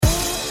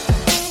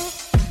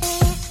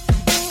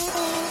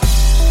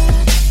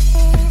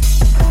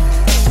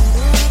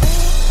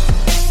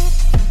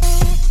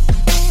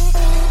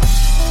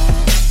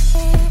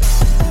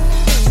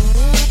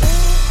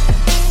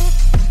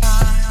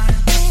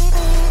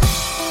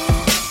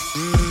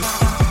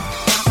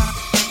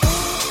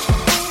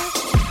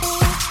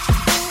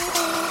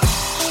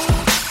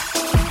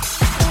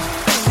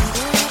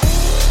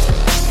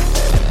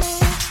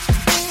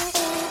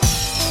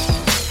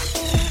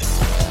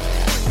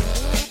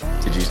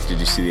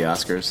you see the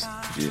Oscars?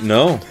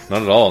 No,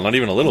 not at all. Not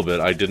even a little bit.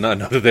 I did not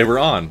know that they were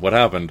on. What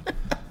happened?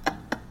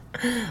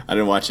 I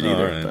didn't watch it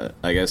either, right. but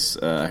I guess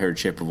I heard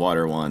Shape of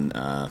Water won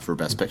for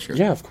Best Picture.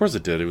 Yeah, of course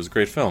it did. It was a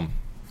great film.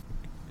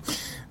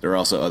 There were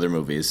also other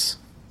movies,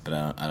 but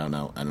I don't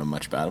know. I don't know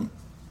much about them.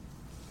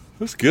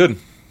 It was good.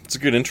 It's a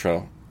good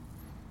intro.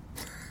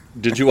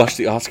 Did you watch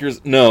the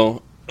Oscars?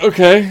 No.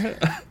 Okay.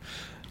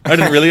 I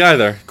didn't really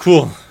either.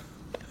 Cool.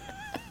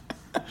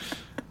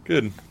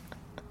 Good.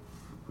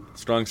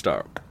 Strong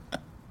start.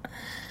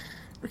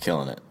 We're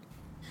killing it.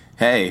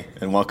 Hey,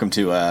 and welcome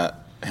to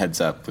Heads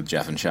Up with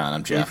Jeff and Sean.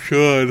 I'm Jeff.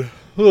 Good.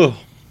 Oh,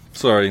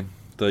 sorry.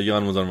 The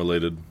yawn was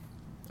unrelated.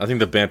 I think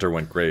the banter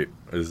went great.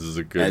 This is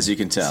a good. As you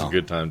can tell, it's a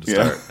good time to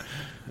start.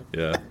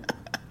 Yeah.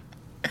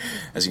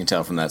 As you can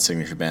tell from that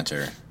signature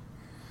banter,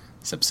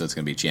 this episode's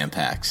going to be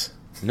jam-packed.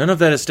 None of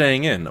that is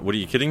staying in. What, are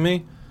you kidding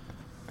me?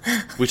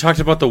 We talked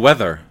about the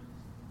weather.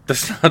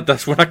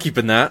 We're not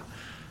keeping that.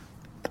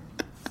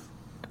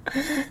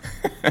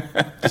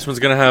 This one's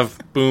going to have,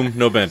 boom,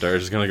 no banter.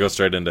 It's just going to go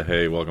straight into,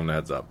 hey, welcome to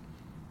Heads Up.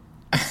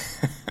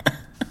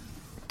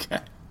 Okay.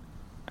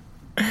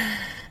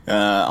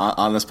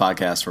 On this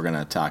podcast, we're going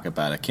to talk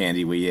about a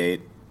candy we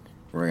ate.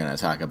 We're going to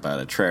talk about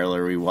a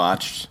trailer we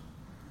watched.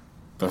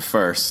 But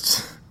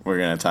first, we're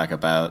going to talk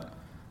about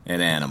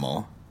an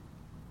animal.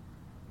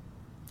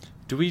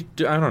 I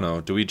don't know.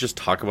 Do we just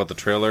talk about the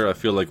trailer? I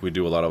feel like we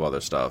do a lot of other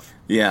stuff.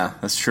 Yeah,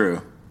 that's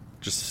true.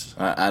 Just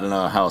I don't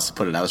know how else to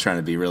put it. I was trying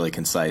to be really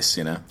concise,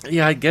 you know?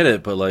 Yeah, I get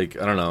it, but,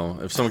 like, I don't know.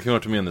 If someone came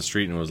up to me on the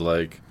street and was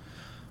like,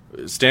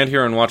 stand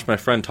here and watch my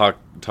friend talk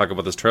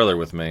about this trailer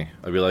with me,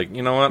 I'd be like,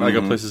 you know what? I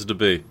got places to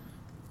be.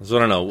 So I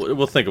don't know.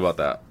 We'll think about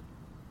that.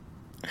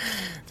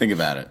 Think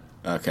about it.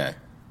 Okay.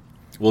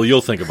 Well,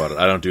 you'll think about it.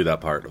 I don't do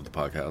that part of the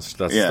podcast.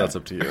 That's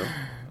up to you.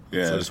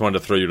 Yeah. So I just wanted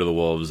to throw you to the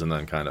wolves and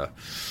then kind of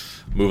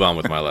move on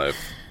with my life.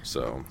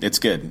 So It's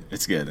good.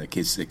 It's good. It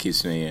keeps me,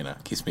 keeps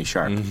me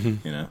sharp, you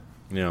know?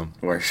 yeah.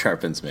 Where it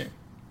sharpens me.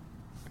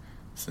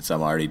 Since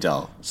I'm already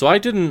dull. So I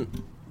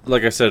didn't,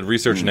 like I said,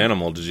 research an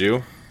animal. Did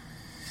you?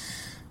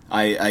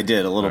 I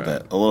did a little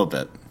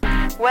bit.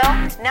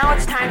 Well, now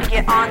it's time to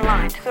get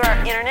online through our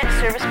internet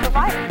service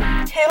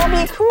provider. It'll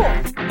be cool.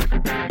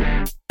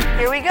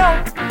 Here we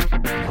go.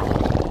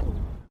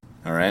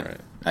 All right.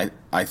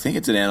 I think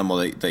it's an animal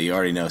that you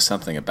already know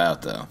something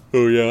about, though.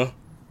 Oh, yeah?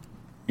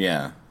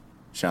 Yeah.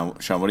 Sean,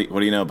 what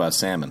do you know about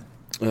salmon?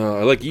 I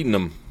like eating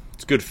them.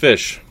 It's good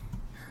fish.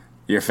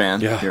 You're a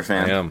fan? Yeah, You're a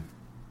fan? I am.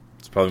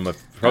 It's probably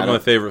my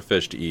favorite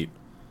fish to eat.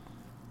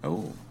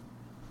 Oh.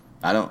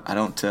 I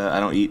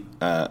don't eat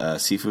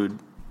seafood.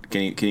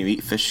 Can you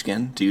eat fish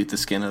skin? Do you eat the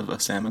skin of a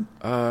salmon?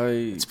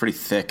 It's pretty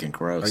thick and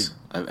gross.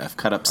 I've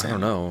cut up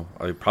salmon. I don't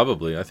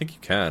know. I think you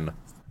can.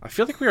 I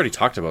feel like we already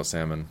talked about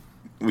salmon.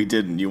 We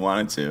didn't. You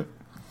wanted to.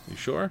 You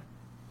sure?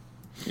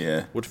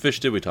 Yeah. What fish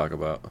did we talk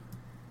about?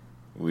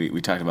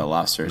 We talked about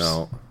lobsters.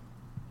 No.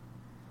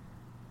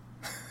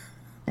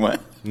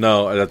 What?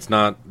 No, that's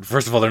not.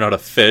 First of all, they're not a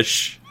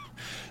fish,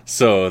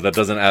 so that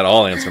doesn't at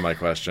all answer my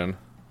question.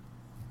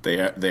 They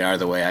are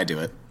the way I do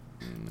it.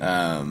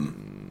 I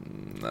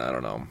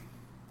don't know.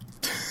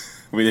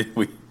 We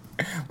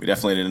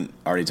definitely didn't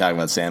already talk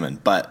about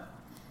salmon, but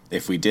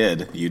if we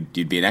did, you'd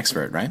be an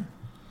expert, right?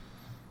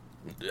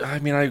 I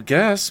mean, I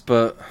guess,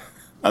 but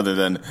Other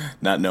than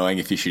not knowing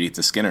if you should eat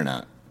the skin or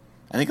not.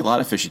 I think a lot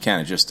of fish you can.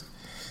 It's just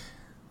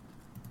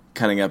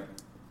cutting up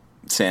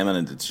salmon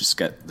and it's just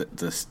got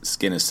the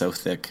skin is so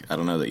thick. I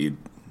don't know that you'd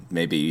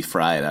maybe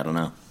fry it. I don't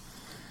know.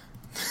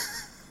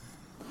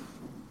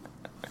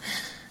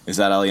 Is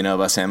that all you know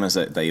about salmon? Is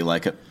that you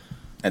like it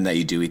and that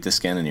you do eat the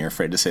skin and you're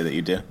afraid to say that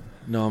you do?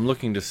 No, I'm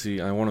looking to see.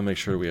 I want to make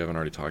sure we haven't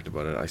already talked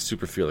about it. I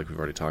super feel like we've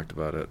already talked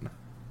about it.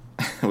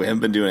 We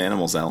haven't been doing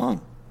animals that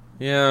long.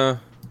 Yeah,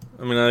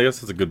 I mean, I guess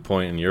that's a good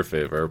point in your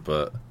favor,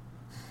 but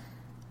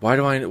why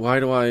do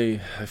I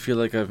feel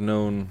like I've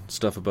known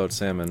stuff about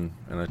salmon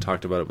and I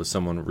talked about it with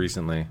someone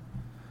recently?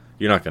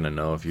 You're not going to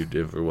know if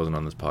it wasn't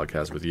on this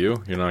podcast with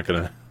you. You're not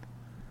going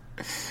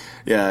to.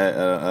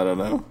 Yeah, I don't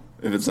know.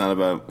 If it's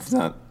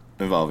not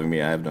involving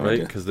me, I have no idea.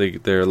 Right? Because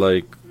they're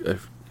like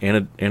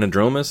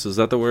anadromous, is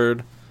that the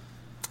word?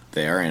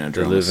 They are anadromous.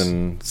 They live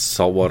in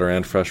saltwater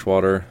and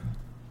freshwater.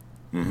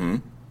 Mm-hmm.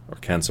 Or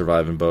can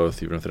survive in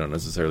both, even if they don't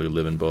necessarily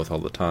live in both all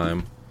the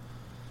time.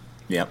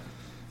 Yep.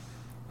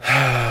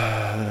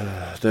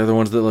 They're the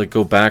ones that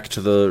go back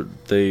to the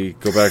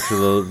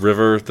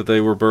river that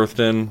they were birthed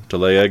in to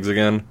lay eggs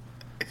again.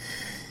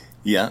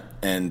 Yeah,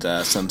 and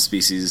some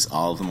species,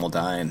 all of them will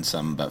die, and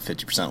some, about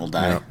 50%, will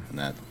die, Yeah. and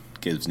that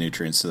gives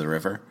nutrients to the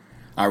river.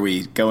 Are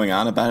we going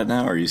on about it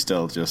now, or are you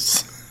still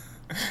just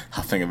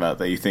huffing about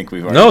that you think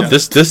we've already done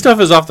this stuff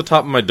is off the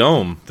top of my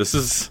dome. This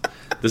is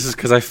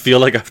because I feel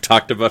like I've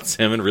talked about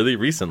salmon really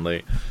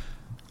recently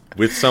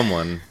with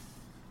someone.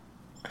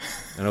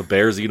 I know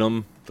bears eat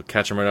them. They'll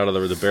catch them right out of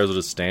the bears will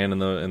just stand in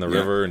the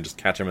river and just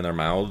catch them in their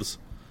mouths.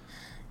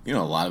 You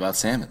know a lot about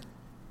salmon.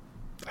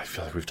 I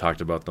feel like we've talked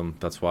about them.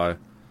 That's why.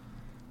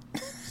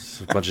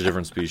 It's a bunch of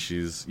different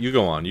species. You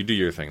go on. You do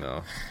your thing,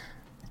 though.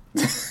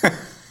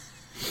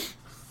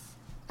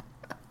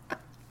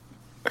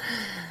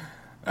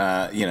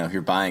 If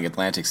you're buying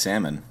Atlantic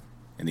salmon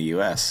in the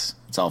U.S.,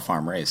 it's all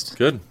farm raised.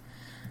 Good.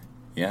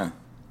 Yeah.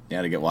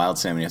 Yeah, to get wild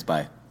salmon, you have to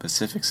buy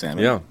Pacific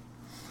salmon. Yeah.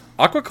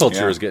 Aquaculture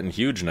Yeah. is getting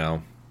huge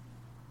now.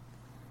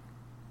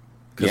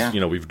 Because,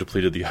 Yeah. we've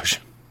depleted the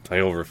ocean by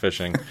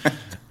overfishing,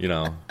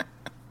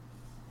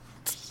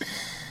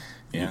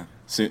 Yeah.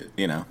 So,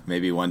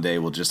 maybe one day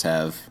we'll just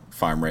have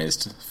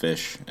farm-raised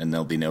fish, and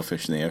there'll be no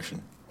fish in the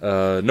ocean.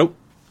 Nope.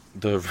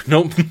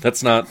 Nope.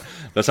 That's not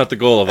the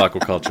goal of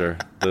aquaculture.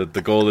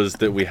 The goal is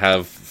that we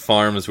have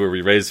farms where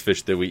we raise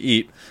fish that we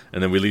eat,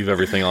 and then we leave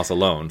everything else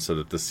alone, so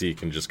that the sea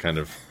can just kind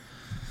of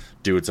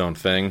do its own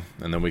thing,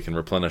 and then we can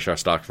replenish our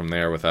stock from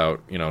there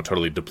without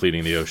totally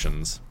depleting the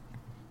oceans.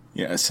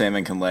 Yeah, a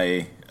salmon can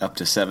lay up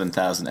to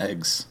 7,000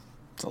 eggs.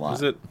 It's a lot.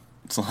 Is it?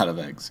 It's a lot of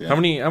eggs. Yeah. How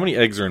many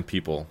eggs are in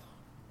people?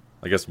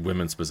 I guess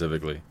women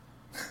specifically.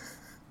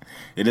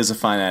 It is a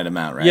finite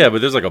amount, right? Yeah,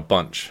 but there's like a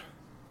bunch.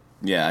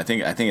 Yeah, I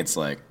think it's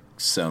like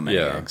so many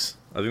Yeah. eggs.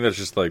 I think that's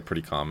just like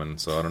pretty common,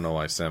 so I don't know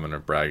why salmon are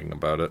bragging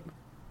about it.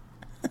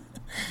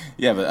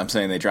 Yeah, but I'm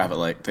saying they drop it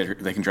like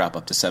they can drop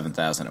up to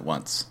 7,000 at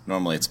once.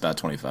 Normally it's about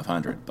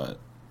 2,500, but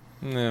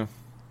Yeah.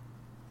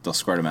 they'll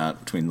squirt them out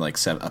between like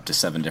up to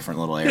 7 different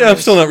little areas. Yeah, I'm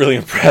still not really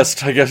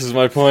impressed, I guess is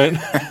my point.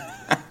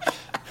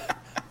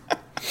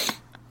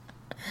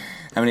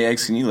 How many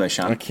eggs can you lay, I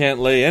Sean? can't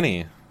lay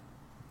any.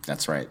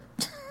 That's right.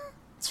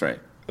 That's right.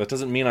 That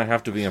doesn't mean I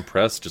have to be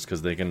impressed just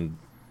because they can,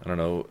 I don't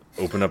know,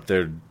 open up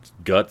their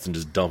guts and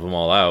just dump them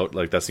all out.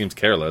 Like, that seems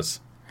careless.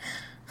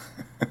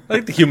 I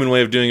think the human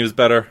way of doing it is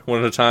better, one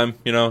at a time,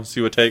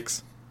 see what it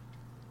takes.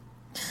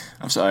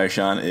 I'm sorry,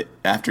 Sean.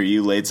 After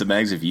you laid some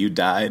eggs, if you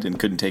died and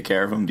couldn't take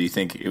care of them, do you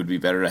think it would be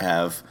better to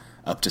have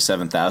up to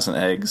 7,000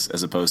 eggs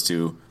as opposed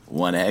to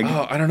one egg?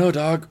 Oh, I don't know,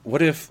 dog.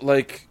 What if,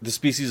 like, the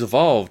species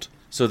evolved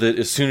so that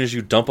as soon as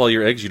you dump all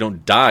your eggs, you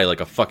don't die like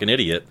a fucking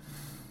idiot?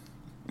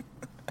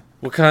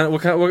 What kind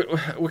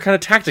of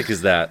tactic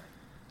is that?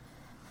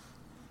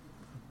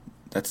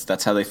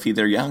 That's how they feed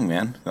their young,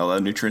 man. All the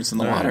nutrients in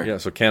the water. Yeah,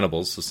 so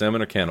cannibals. So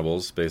salmon are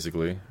cannibals,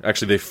 basically.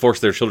 Actually, they force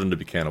their children to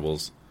be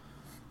cannibals.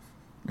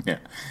 Yeah.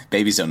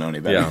 Babies don't know any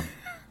better. Yeah.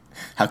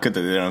 How could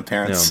they? They don't have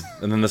parents.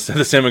 Yeah. And then the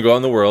salmon go out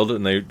in the world,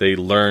 and they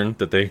learn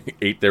that they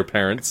ate their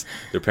parents.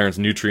 Their parents'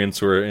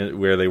 nutrients were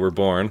where they were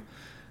born.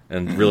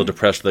 And real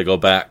depressed, they go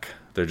back.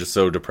 They're just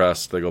so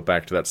depressed, they go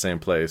back to that same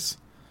place.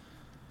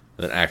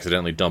 And then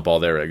accidentally dump all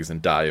their eggs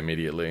and die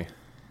immediately.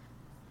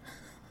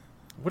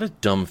 What a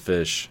dumb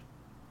fish.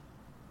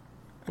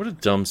 What a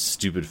dumb,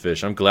 stupid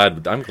fish. I'm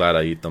glad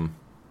I eat them.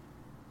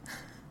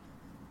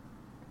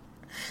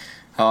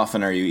 How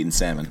often are you eating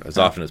salmon? As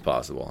often as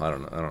possible. I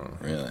don't know.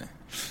 Really?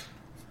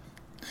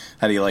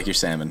 How do you like your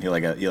salmon? You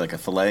like a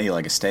fillet? You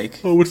like a steak?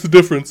 Oh, what's the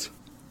difference?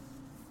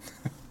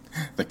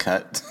 The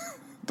cut,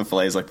 the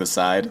fillet is like the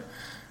side,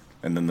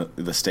 and then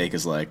the steak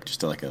is like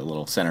just like a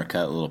little center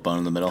cut, a little bone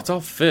in the middle. It's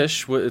all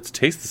fish. It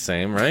tastes the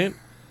same, right?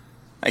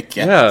 I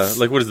guess. Yeah.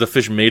 Like, what is the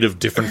fish made of?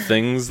 Different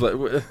things? Like,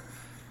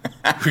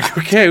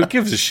 okay, who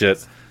gives a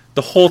shit?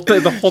 The whole thing.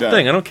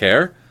 I don't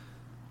care.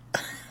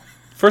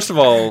 First of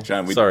all,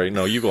 John, sorry.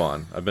 No, you go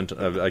on.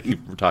 I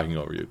keep talking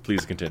over you.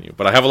 Please continue.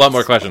 But I have a lot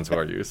more questions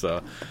for you.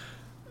 So.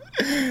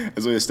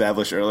 As we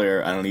established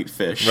earlier, I don't eat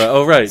fish. Right.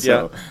 Oh, right.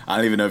 So Yeah. I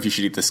don't even know if you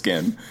should eat the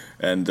skin.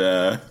 And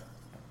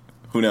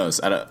who knows?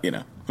 I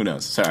don't. Who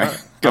knows? Sorry.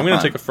 I'm going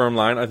to take a firm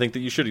line. I think that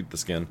you should eat the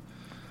skin.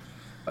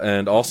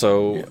 And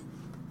also, Yeah.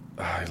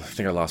 I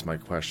think I lost my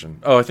question.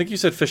 Oh, I think you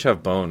said fish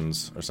have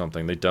bones or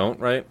something. They don't,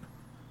 right?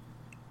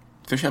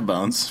 Fish have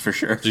bones for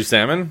sure. Do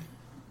salmon?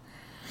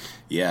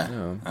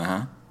 Yeah.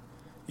 Yeah.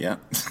 Yeah.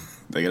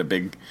 They got a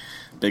big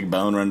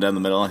bone running down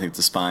the middle. I think it's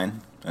the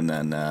spine, and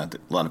then a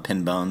lot of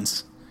pin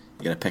bones.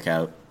 You got to pick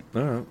out.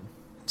 All right.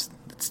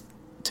 It's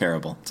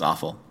terrible. It's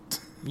awful.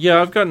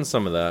 Yeah, I've gotten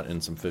some of that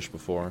in some fish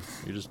before.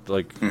 You just,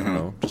 I don't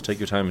know, just take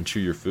your time and chew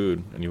your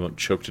food, and you won't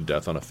choke to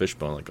death on a fish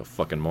bone like a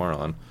fucking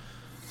moron.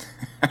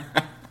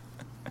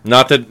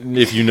 Not that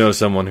if you know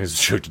someone who's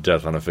choked to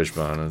death on a fish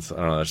bone, I don't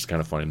know, that's just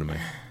kind of funny to me.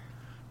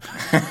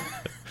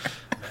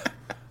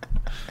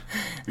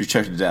 If you're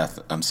choked to death,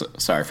 I'm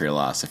sorry for your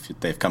loss. If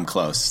they've come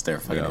close, they're a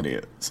fucking Yeah.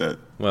 idiot. So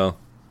Well,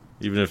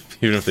 even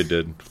if they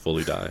did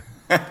fully die.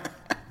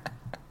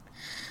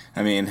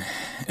 I mean,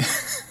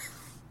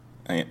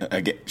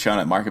 Sean,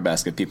 at Market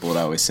Basket, people would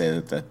always say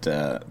that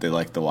they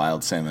like the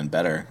wild salmon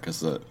better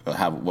because of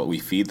what we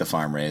feed the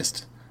farm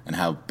raised and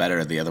how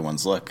better the other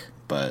ones look.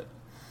 But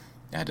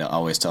I had to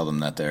always tell them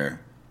that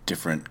they're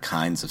different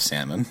kinds of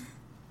salmon,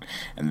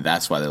 and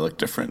that's why they look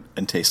different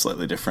and taste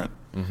slightly different.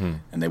 Mm-hmm.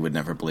 And they would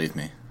never believe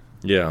me.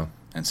 Yeah.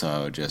 And so I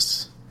would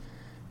just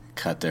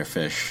cut their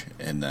fish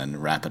and then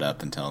wrap it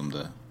up and tell them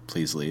to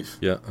please leave.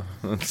 Yeah.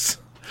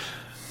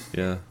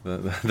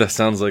 That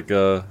sounds like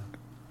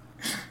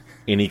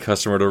any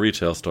customer at a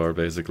retail store,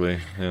 basically.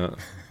 Yeah.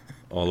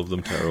 All of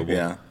them terrible.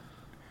 Yeah.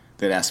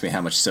 They'd ask me how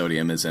much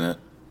sodium is in it,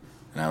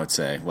 and I would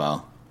say,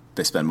 well,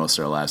 they spend most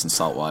of their lives in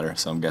salt water,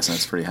 so I'm guessing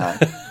it's pretty high.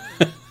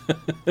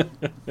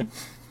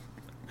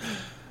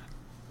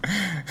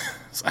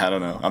 So, I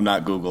don't know. I'm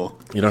not Google.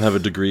 You don't have a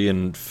degree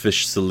in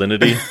fish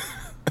salinity?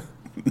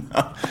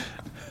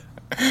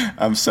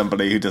 I'm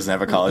somebody who doesn't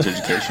have a college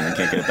education and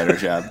can't get a better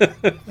job.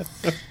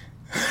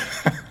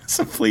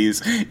 So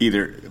please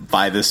either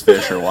buy this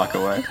fish or walk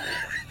away.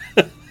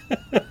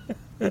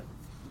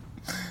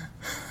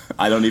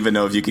 I don't even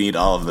know if you can eat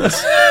all of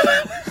this.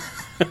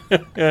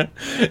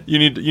 You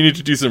need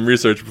to do some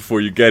research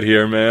before you get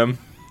here, ma'am.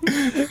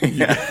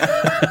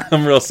 Yeah.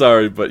 I'm real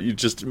sorry, but you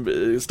just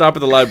stop at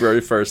the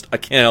library first. I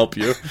can't help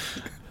you.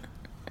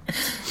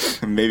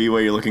 Maybe what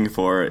you're looking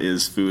for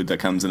is food that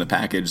comes in a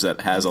package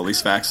that has all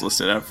these facts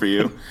listed out for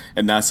you,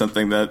 and not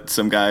something that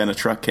some guy in a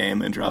truck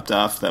came and dropped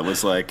off that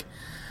was like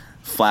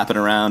flapping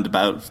around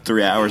about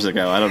 3 hours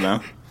ago. I don't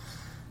know.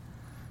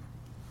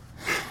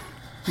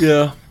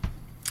 Yeah.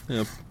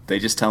 Yep. They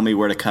just tell me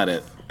where to cut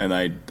it, and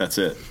that's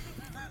it.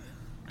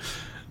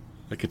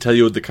 I can tell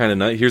you what the kind of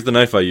knife. Here's the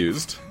knife I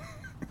used.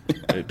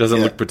 It doesn't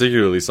Yeah. look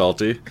particularly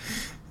salty.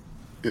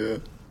 Yeah.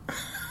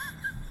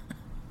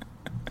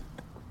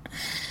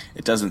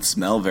 It doesn't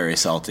smell very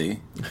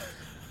salty.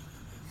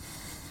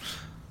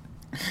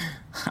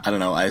 I don't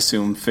know. I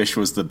assume fish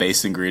was the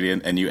base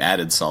ingredient and you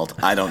added salt.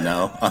 I don't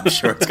know. I'm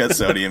sure it's got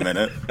sodium in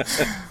it.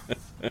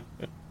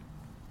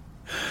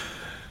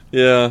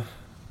 Yeah.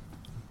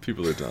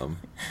 People are dumb.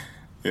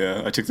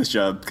 Yeah, I took this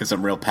job because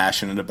I'm real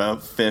passionate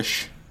about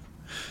fish.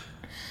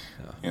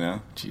 You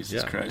know? Jesus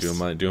Yeah, Christ.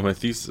 doing my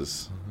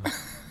thesis.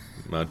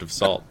 Amount of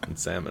salt and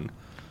salmon.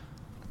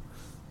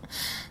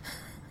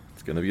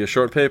 It's gonna be a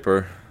short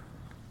paper.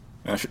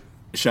 Now,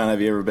 Sean, have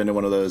you ever been to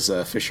one of those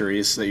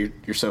fisheries that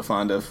you're so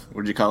fond of?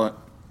 What did you call it?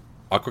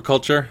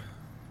 Aquaculture?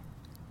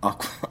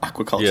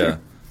 Aquaculture? Yeah.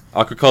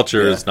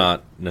 Aquaculture Yeah. is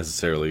not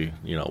necessarily,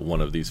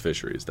 one of these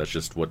fisheries. That's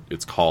just what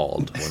it's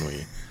called when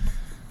we,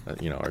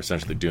 are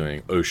essentially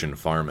doing ocean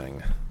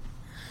farming.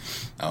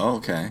 Oh,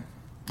 okay.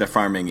 They're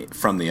farming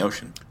from the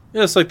ocean.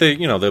 Yeah, it's like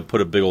they'll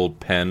put a big old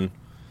pen,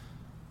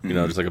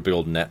 just like a big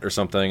old net or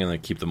something, and they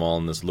keep them all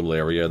in this little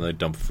area, and they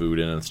dump food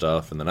in and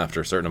stuff, and then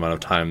after a certain amount of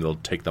time, they'll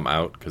take them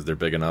out because they're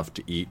big enough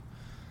to eat.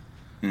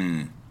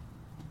 Do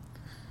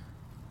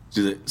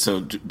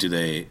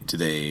they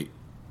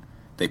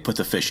put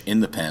the fish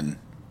in the pen,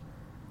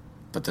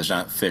 but there's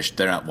not fish,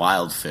 they're not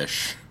wild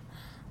fish.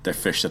 They're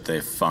fish that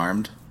they've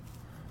farmed?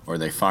 Or are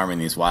they farming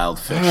these wild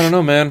fish? I don't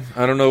know, man.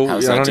 I don't know. I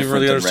How's that don't even different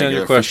really than understand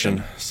your regular question.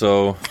 fishing?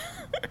 So,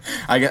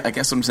 I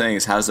guess what I'm saying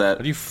is, how's that?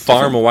 how do you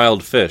farm a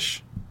wild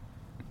fish?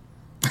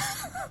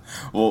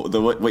 Well,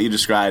 what you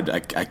described, I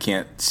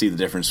can't see the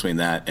difference between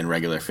that and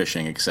regular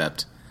fishing,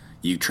 except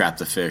you trap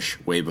the fish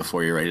way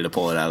before you're ready to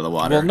pull it out of the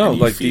water. Well, no, and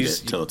you like feed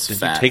these, it till it's you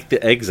fat. take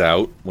the eggs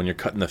out when you're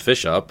cutting the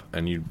fish up,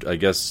 and you, I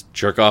guess,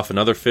 jerk off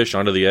another fish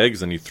onto the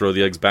eggs, and you throw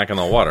the eggs back in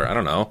the water. I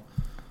don't know.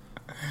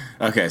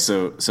 Okay,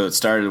 so it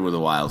started with a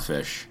wild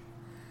fish,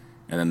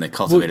 and then they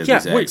cultivated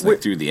these eggs, and they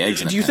threw the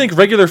eggs in a Do you pen. think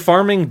regular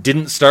farming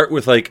didn't start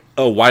with, like,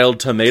 a wild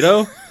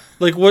tomato?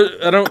 Like,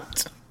 what? I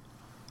don't...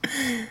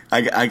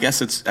 I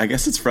guess it's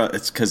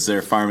because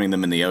they're farming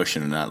them in the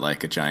ocean and not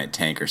like a giant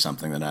tank or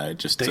something that I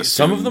just assumed.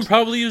 Some of them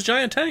probably use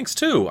giant tanks,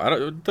 too. I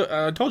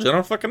told you, I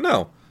don't fucking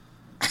know.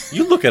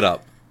 You look it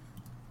up.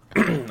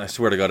 I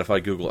swear to God, if I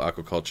Google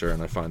aquaculture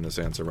and I find this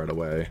answer right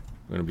away,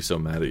 I'm going to be so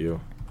mad at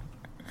you.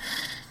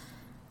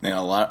 You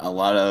know, a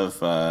lot of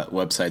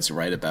websites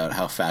write about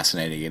how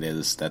fascinating it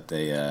is that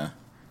they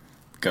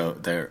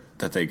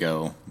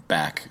go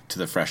back to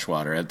the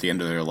freshwater at the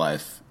end of their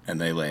life and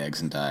they lay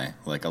eggs and die.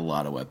 Like a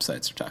lot of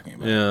websites are talking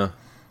about. Yeah.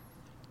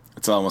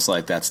 It's almost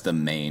like that's the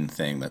main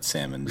thing that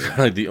salmon do.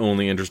 Like the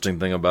only interesting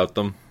thing about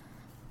them.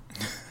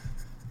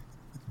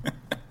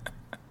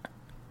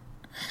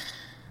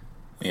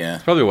 Yeah.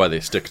 Probably why they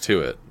stick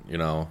to it,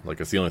 like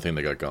it's the only thing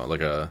they got going.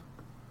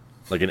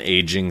 Like an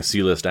aging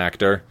C-list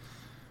actor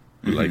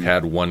who like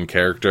had one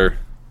character.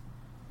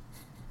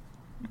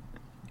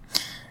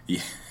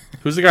 Yeah.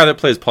 Who's the guy that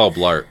plays Paul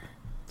Blart?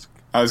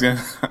 I was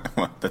gonna.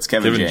 That's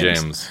Kevin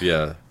James.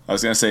 Yeah. I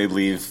was gonna say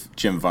leave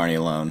Jim Varney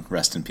alone,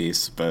 rest in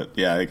peace. But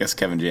yeah, I guess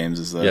Kevin James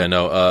is the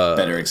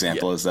better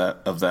example of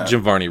that.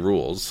 Jim Varney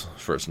rules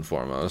first and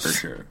foremost. For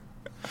sure.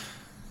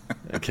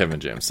 And Kevin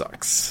James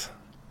sucks.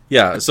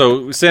 Yeah,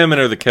 so salmon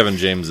are the Kevin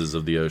Jameses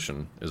of the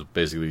ocean is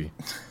basically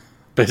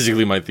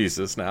my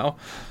thesis now.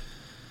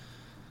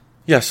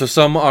 Yeah, so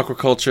some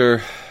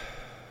aquaculture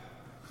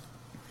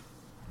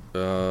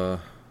they'll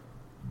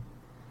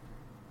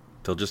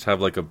just have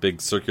like a big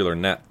circular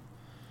net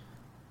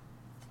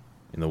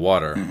in the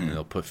water, and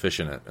they'll put fish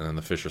in it, and then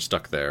the fish are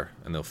stuck there,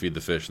 and they'll feed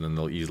the fish, and then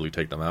they'll easily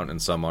take them out,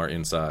 and some are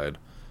inside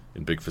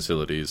in big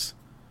facilities.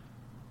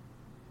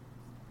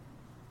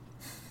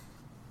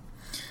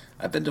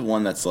 I've been to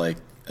one that's like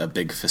a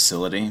big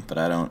facility, but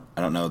I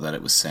don't know that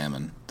it was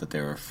salmon that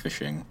they were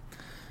fishing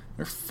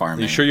or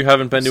farming. You sure you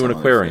haven't been to an some other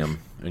aquarium,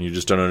 and you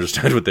just don't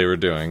understand what they were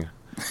doing?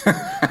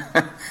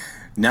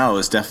 No, it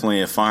was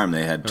definitely a farm.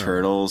 They had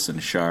turtles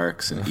and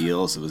sharks and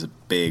eels. It was a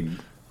big.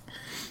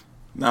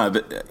 No,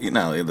 but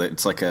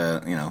it's like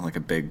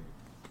a big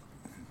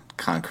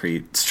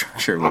concrete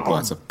structure with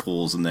lots of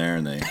pools in there,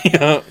 and they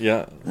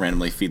yeah.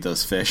 randomly feed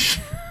those fish.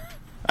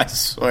 I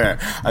swear,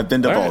 I've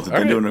been to both. Right,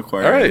 I've been to an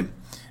aquarium all right.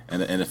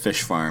 and a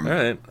fish farm. All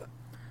right.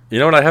 You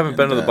know what? I haven't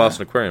been to the And,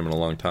 Boston Aquarium in a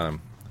long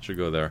time. I should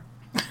go there.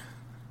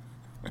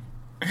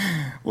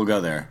 We'll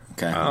go there.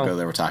 Okay, Oh. we'll go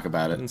there. We'll talk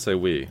about I it. didn't say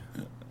we.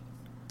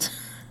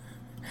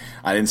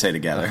 I didn't say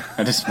together.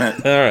 I just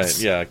meant. All right,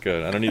 yeah,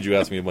 good. I don't need you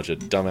asking me a bunch of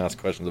dumbass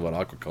questions about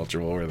aquaculture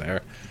while we're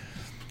there.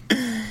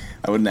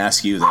 I wouldn't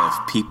ask you that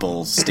if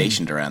people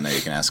stationed around there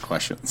you can ask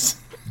questions.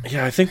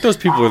 Yeah, I think those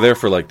people are there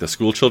for like the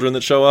school children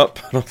that show up.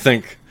 I don't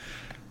think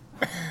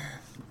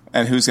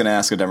And who's going to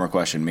ask a dumber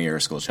question, me or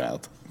a school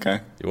child? Okay.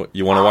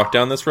 you want to walk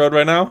down this road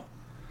right now.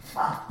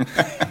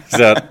 Is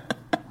that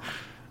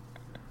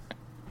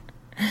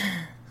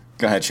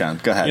Go ahead, Sean.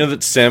 Go ahead. you know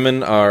that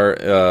salmon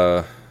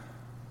are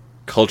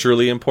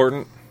culturally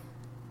important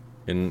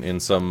in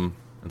some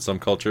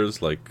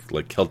cultures like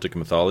Celtic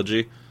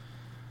mythology.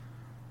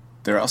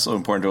 They're also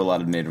important to a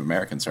lot of Native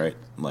Americans, right?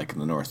 Like in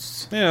the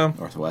Yeah,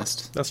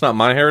 Northwest. that's not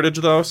my heritage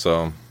though,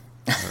 so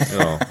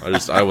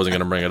I wasn't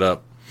gonna bring it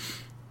up.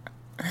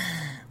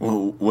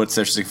 Well, what's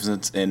their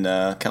significance in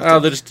Celtic? Oh,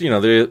 they're just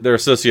they're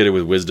associated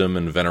with wisdom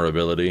and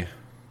venerability.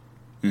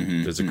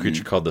 There's a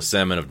creature called the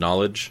salmon of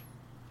knowledge.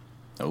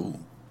 Oh,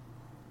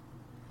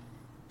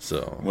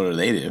 So, what do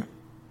they do?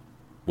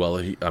 well,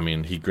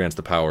 he grants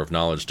the power of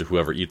knowledge to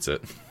whoever eats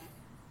it.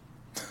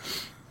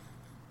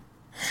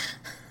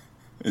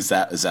 Is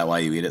that why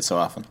you eat it so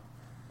often?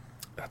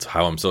 That's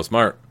how I'm so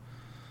smart.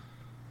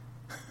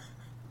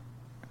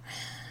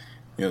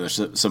 You know, there's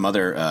some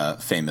other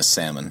famous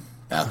salmon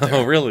out there.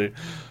 Oh, really?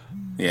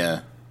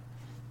 Yeah,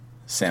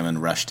 salmon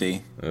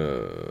rushdie.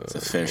 It's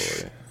a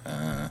fish.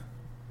 Boy.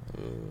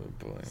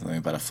 Something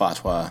about a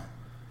fatwa.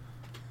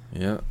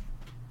 Yeah.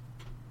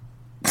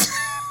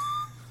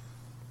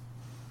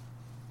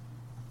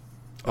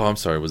 Oh, I'm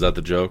sorry. Was that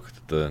the joke?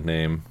 The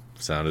name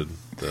sounded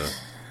the.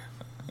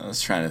 I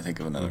was trying to think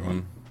of another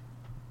one.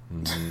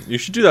 You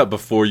should do that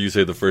before you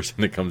say the first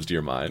thing that comes to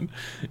your mind.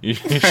 You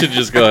should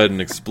just go ahead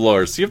and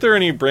explore. See if there are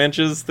any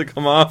branches that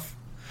come off.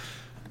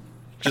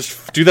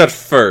 Just do that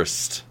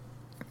first.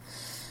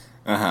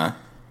 Uh-huh.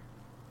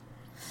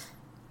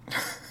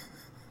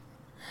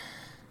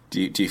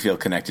 Do you feel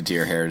connected to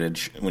your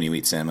heritage when you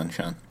eat salmon,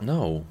 Sean?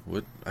 No,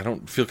 what? I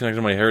don't feel connected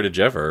to my heritage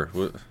ever.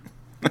 What?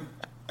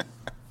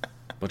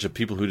 Bunch of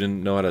people who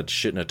didn't know how to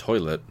shit in a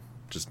toilet,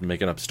 just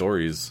making up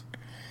stories.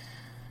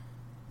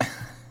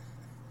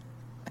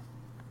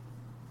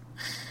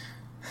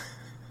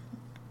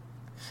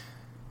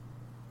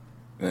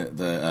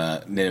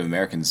 The Native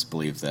Americans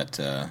believe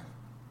that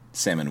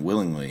salmon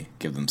willingly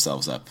give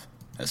themselves up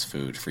as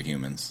food for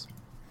humans.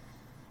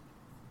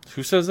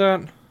 Who says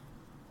that?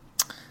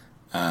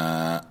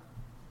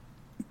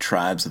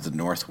 Tribes of the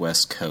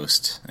Northwest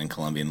Coast and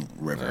Columbian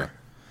River.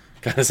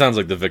 Kind of sounds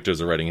like the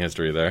victors are writing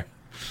history there.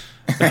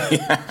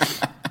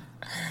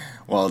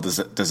 Well,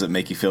 does it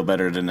make you feel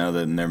better to know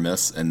that they're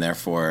myths and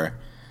therefore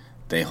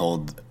they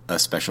hold a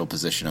special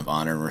position of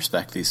honor and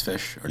respect, these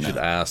fish? Or You no? should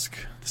ask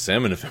the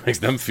salmon if it makes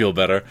them feel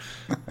better.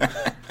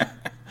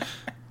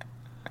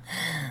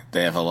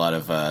 They have a lot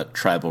of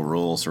tribal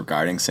rules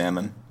regarding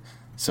salmon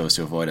so as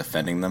to avoid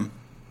offending them.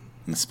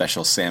 And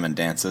special salmon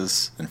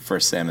dances and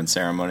first salmon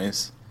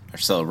ceremonies are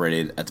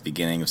celebrated at the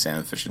beginning of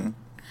salmon fishing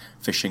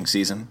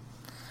season.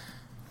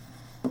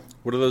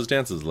 What are those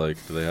dances like?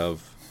 Do they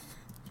have...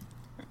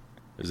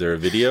 Is there a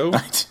video?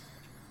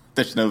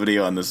 There's no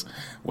video on this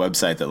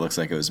website that looks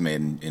like it was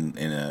made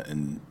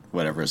in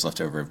whatever is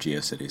left over of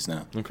GeoCities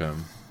now. Okay.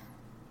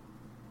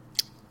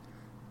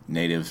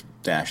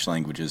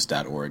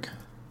 native-languages.org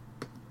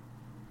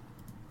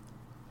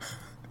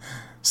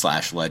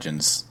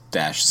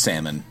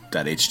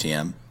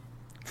 /legends-salmon.htm.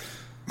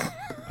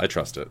 I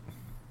trust it.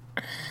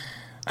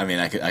 I mean,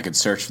 I could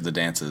search for the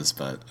dances,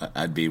 but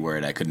I'd be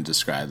worried I couldn't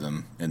describe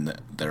them, and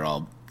they're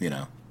all,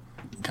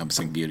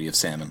 encompassing beauty of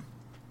salmon.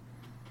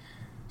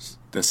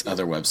 This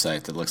other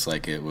website that looks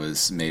like it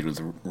was made with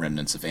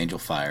remnants of angel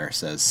fire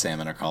says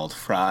salmon are called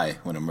fry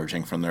when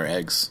emerging from their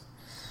eggs.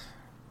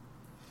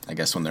 I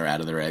guess when they're out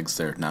of their eggs,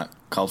 they're not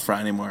called fry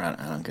anymore. I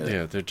don't get it.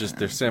 Yeah,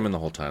 they're salmon the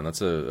whole time.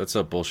 That's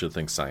a bullshit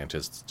thing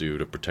scientists do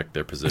to protect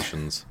their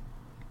positions.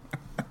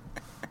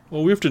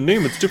 Well, we have to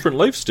name its different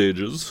life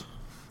stages.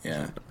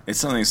 Yeah, it's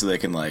something so they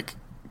can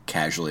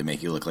casually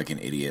make you look like an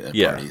idiot at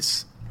Yeah.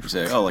 parties. You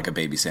say, "Oh, like a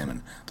baby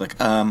salmon." Like,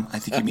 I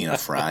think you mean a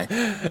fry.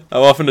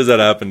 How often does that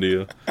happen to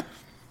you?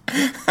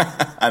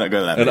 I don't go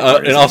to that. And many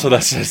parties and also anymore.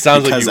 that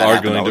sounds like Because you that are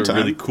happened all going the to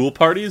really time. cool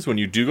parties when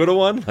you do go to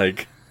one.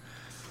 Like,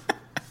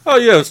 oh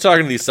yeah, I was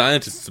talking to these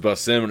scientists about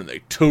salmon and they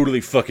totally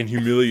fucking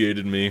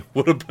humiliated me.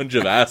 What a bunch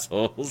of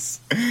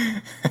assholes.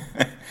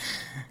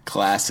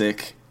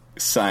 Classic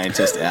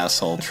scientist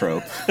asshole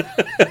trope.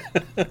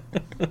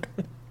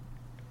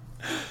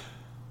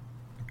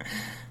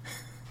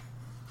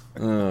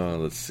 Oh,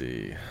 let's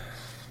see.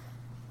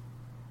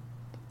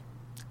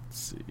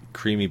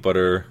 Creamy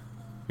butter,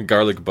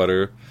 garlic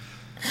butter.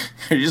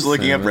 You're just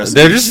looking up recipes.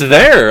 They're just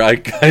there.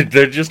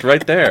 They're just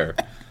right there.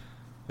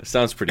 It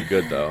sounds pretty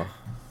good, though.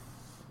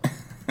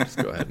 Let's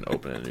go ahead and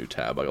open a new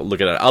tab. I'll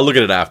look at it. I'll look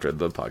at it after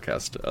the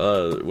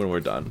podcast when we're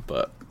done.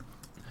 But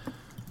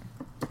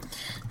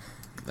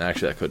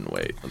actually, I couldn't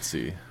wait. Let's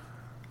see.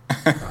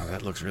 Oh,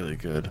 that looks really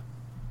good.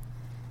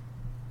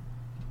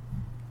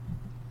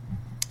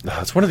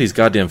 It's one of these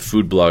goddamn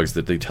food blogs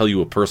that they tell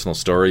you a personal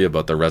story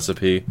about the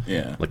recipe.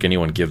 Yeah. Like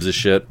anyone gives a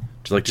shit.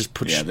 Just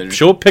put Yeah,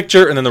 show a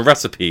picture and then the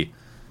recipe.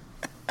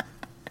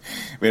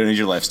 We don't need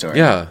your life story.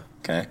 Yeah.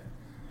 Okay.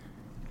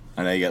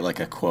 I know you got like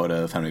a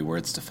quota of how many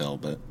words to fill,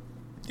 but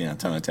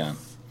tone it down.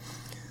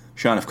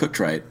 Sean, if cooked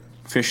right,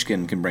 fish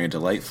skin can bring a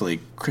delightfully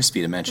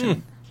crispy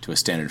dimension to a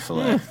standard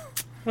fillet.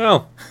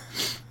 Well,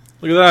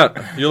 look at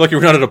that. You're lucky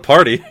we're not at a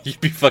party. You'd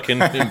be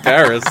fucking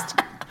embarrassed.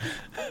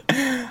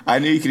 I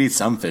knew you could eat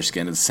some fish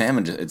skin. And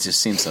salmon, it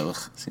just seems so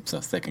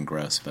thick and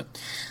gross.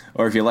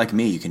 Or if you're like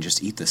me, you can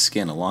just eat the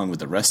skin along with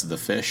the rest of the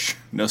fish.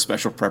 No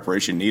special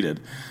preparation needed.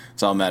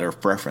 It's all a matter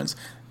of preference.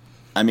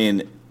 I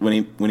mean,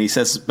 when he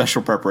says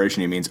special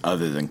preparation, he means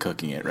other than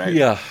cooking it, right?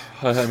 Yeah.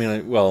 I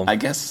mean, I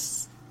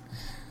guess,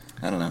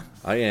 I don't know.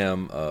 I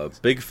am a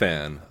big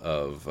fan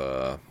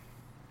of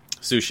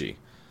sushi.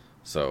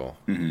 So,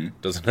 it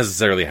doesn't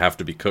necessarily have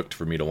to be cooked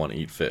for me to want to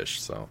eat fish,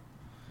 so.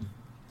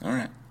 All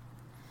right.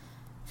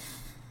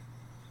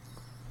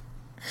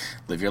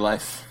 Live your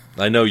life.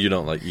 I know you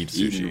don't eat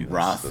sushi. Eating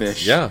raw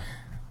fish. Yeah.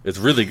 It's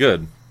really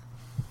good.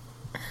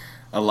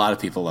 A lot of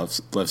people love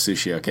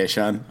sushi, okay,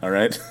 Sean? All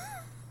right?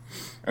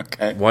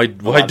 Okay. Why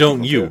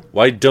don't you? Do.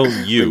 Why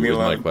don't you Leave me is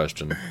my alone.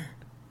 question.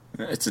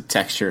 It's a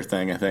texture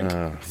thing, I think.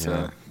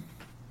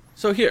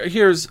 So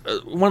here's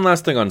one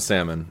last thing on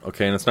salmon,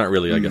 okay? And it's not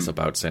really, I guess,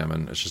 about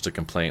salmon. It's just a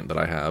complaint that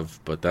I have,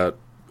 but that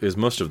is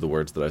most of the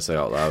words that I say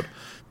out loud.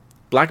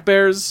 Black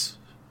bears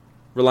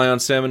rely on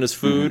salmon as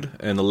food,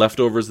 and the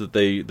leftovers that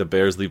the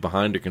bears leave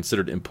behind are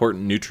considered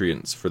important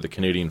nutrients for the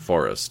Canadian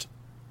forest.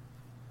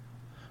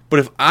 But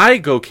if I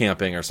go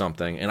camping or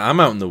something, and I'm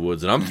out in the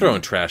woods, and I'm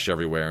throwing trash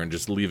everywhere and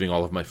just leaving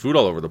all of my food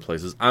all over the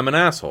places, I'm an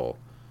asshole.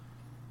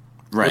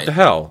 Right. What the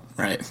hell?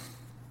 Right.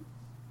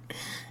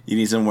 You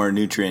need some more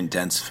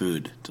nutrient-dense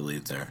food to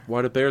leave there.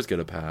 Why do bears get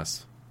a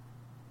pass?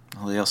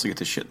 Well, they also get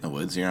to shit in the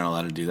woods. You're not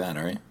allowed to do that,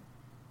 all right?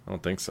 I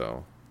don't think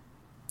so.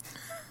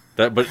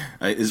 So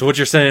So what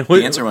you're saying?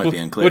 The answer might be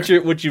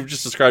unclear. What you've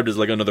just described is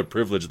like another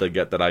privilege they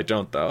get that I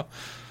don't, though.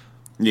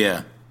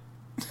 Yeah.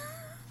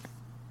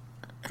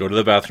 Go to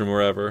the bathroom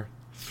wherever,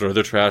 throw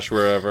the trash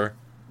wherever.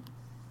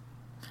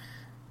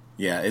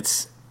 Yeah,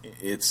 it's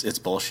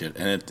bullshit,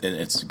 and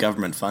it's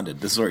government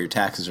funded. This is what your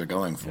taxes are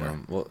going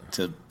for,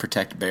 to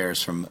protect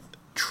bears from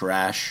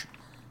trash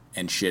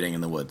and shitting in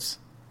the woods,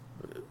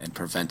 and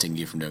preventing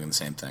you from doing the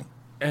same thing.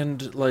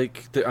 And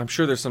I'm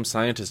sure there's some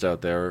scientist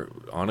out there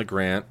on a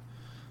grant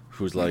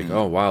who's like,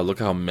 oh wow, look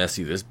how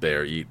messy this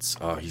bear eats.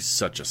 Oh, he's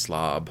such a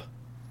slob.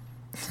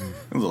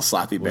 A little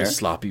sloppy bear. What a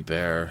sloppy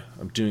bear.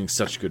 I'm doing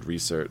such good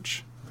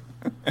research.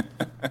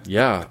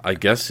 Yeah, I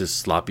guess his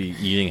sloppy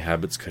eating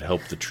habits could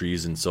help the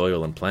trees and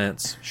soil and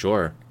plants.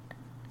 Sure.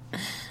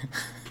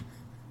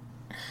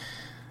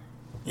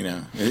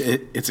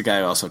 It's a guy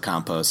who also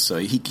composts, so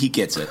he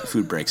gets it.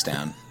 Food breaks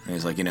down. And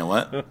he's like, you know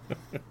what?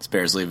 This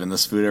bear's leaving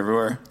this food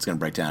everywhere. It's going to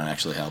break down. It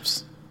actually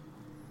helps.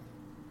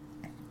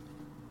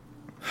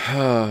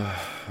 All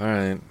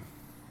right.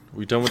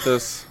 We done with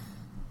this?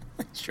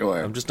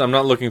 Sure. I'm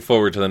not looking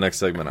forward to the next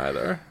segment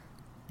either.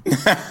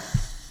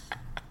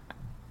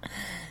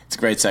 It's a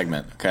great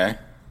segment, okay?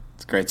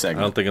 It's a great I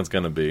segment. don't think it's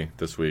going to be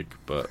this week,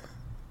 but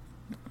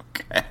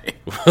Okay.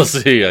 we'll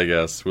see, I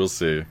guess. We'll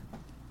see.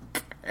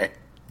 Okay.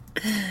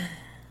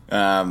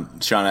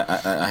 Sean,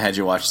 I had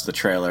you watch the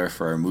trailer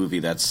for a movie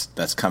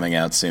that's coming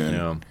out soon.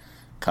 Yeah.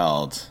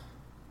 Called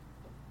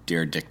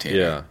Dear Dictator.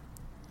 Yeah.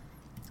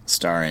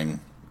 Starring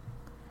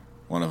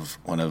one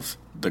of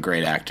the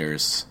great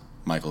actors,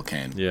 Michael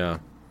Caine. Yeah.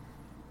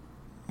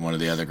 One of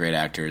the other great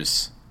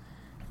actors,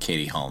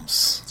 Katie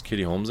Holmes. Is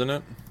Katie Holmes in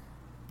it?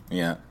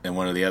 Yeah, and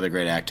one of the other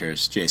great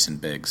actors, Jason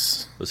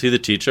Biggs. Was he the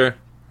teacher?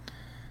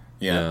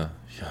 Yeah.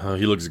 Oh,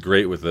 he looks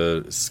great with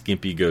a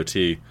skimpy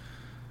goatee.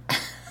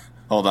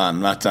 Hold on,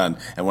 I'm not done.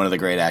 And one of the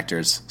great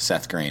actors,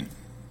 Seth Green.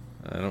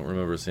 I don't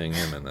remember seeing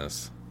him in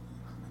this.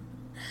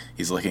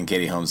 He's licking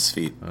Katie Holmes'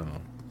 feet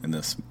in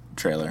this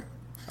trailer.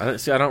 I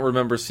don't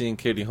remember seeing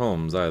Katie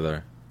Holmes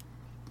either.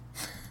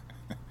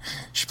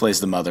 She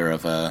plays the mother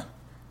of a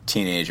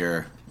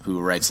teenager who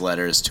writes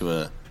letters to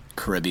a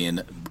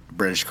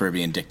British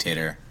Caribbean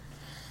dictator.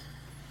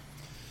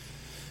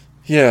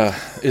 Yeah.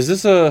 Is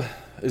this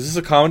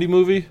a comedy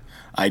movie?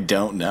 I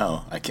don't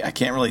know. I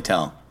can't really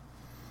tell.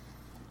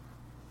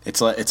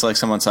 It's like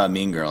someone saw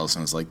Mean Girls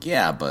and was like,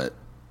 yeah, but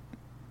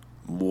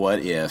what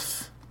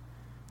if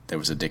there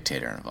was a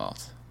dictator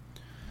involved?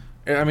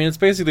 I mean, it's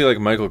basically like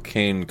Michael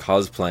Caine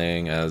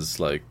cosplaying as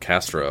like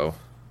Castro.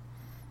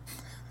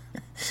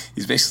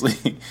 He's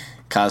basically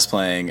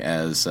cosplaying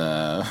as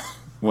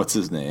what's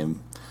his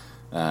name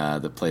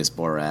that plays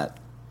Borat.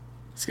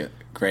 He's a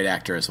great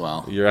actor as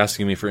well. You're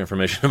asking me for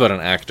information about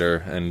an actor,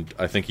 and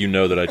I think you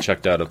know that I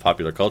checked out of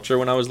popular culture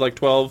when I was like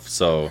 12,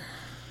 so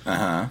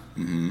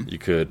you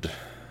could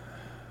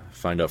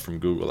find out from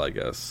Google, I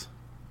guess.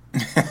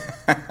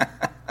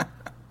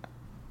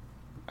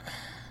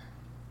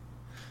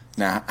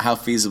 Now, how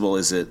feasible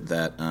is it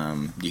that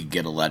you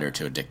get a letter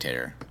to a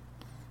dictator?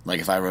 Like,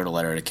 if I wrote a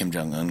letter to Kim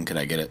Jong-un, could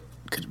I get it?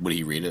 Would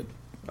he read it?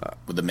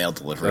 Would the mail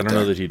deliver it? I don't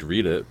know that he'd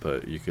read it,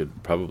 but you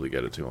could probably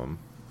get it to him.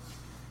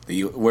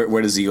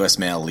 Where does the U.S.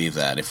 mail leave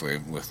that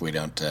if we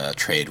don't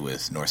trade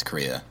with North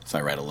Korea? If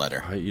I write a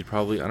letter, You'd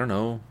probably, I don't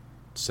know,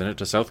 send it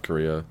to South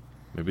Korea.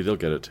 Maybe they'll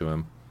get it to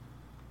him.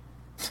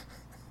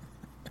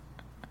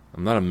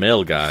 I'm not a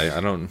mail guy.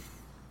 I don't.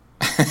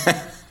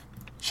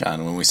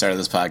 Sean, when we started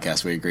this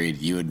podcast, we agreed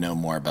you would know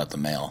more about the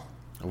mail.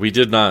 We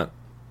did not.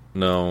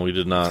 No, we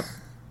did not.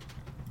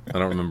 I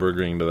don't remember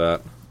agreeing to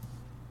that.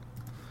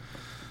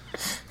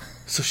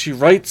 So she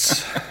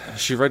writes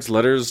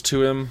letters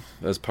to him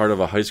as part of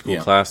a high school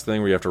class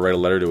thing where you have to write a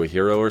letter to a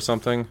hero or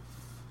something.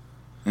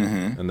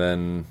 Mm-hmm. And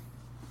then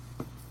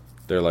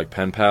they're like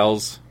pen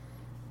pals.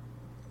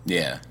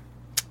 Yeah.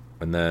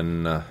 And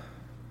then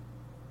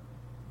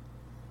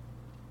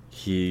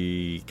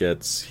he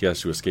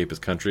has to escape his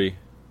country.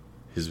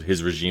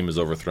 His regime is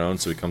overthrown,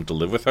 so he comes to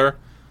live with her.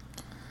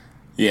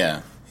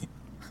 Yeah.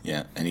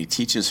 Yeah, and he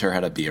teaches her how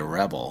to be a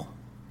rebel,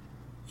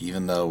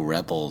 even though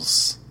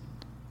rebels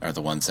are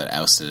the ones that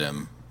ousted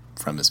him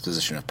from his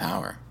position of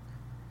power.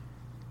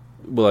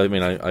 Well, I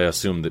mean, I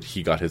assume that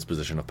he got his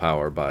position of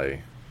power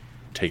by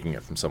taking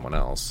it from someone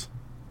else.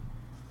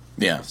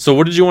 Yeah. So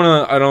what did you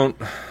want to...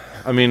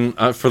 I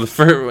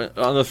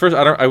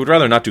would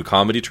rather not do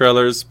comedy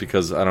trailers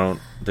because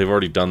they've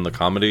already done the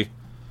comedy.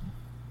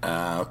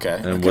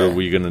 Okay. And what are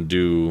we going to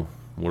do?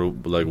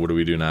 What do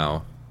we do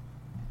now?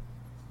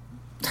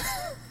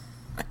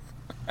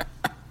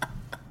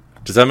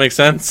 Does that make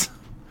sense?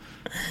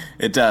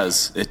 It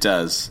does. It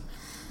does.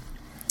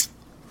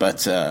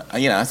 But,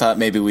 I thought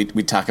maybe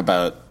we'd talk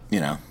about,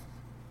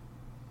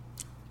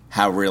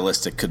 how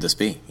realistic could this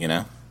be,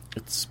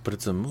 But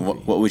it's a movie.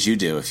 What would you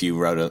do if you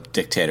wrote a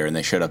dictator and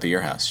they showed up at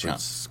your house, John?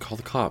 It's called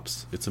the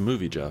cops. It's a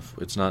movie, Jeff.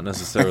 It's not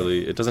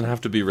necessarily... It doesn't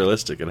have to be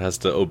realistic. It has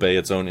to obey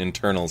its own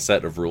internal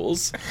set of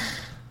rules.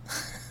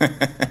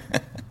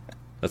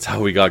 That's how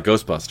we got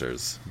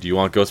Ghostbusters. Do you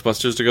want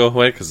Ghostbusters to go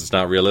away because it's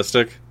not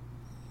realistic?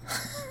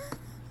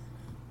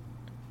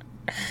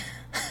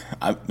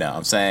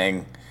 I'm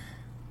saying,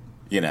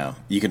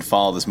 you can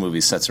follow this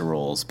movie's sets of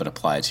rules, but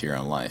apply it to your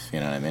own life.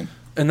 You know what I mean?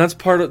 And that's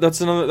why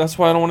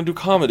I don't want to do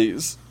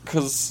comedies,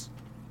 because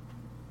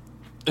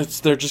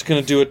they're just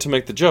going to do it to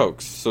make the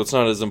jokes, so it's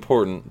not as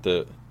important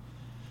that...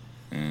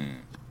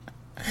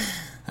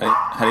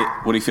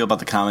 What do you feel about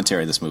the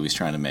commentary this movie's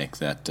trying to make,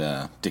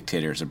 that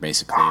dictators are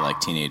basically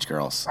like teenage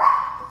girls?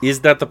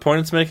 Is that the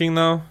point it's making,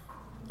 though?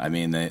 I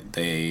mean,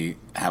 they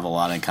have a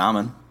lot in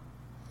common,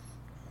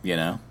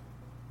 They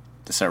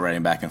start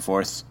writing back and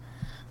forth.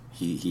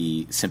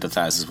 He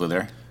sympathizes with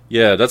her.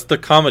 Yeah, that's the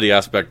comedy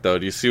aspect, though.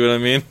 Do you see what I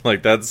mean?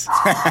 Like, that's...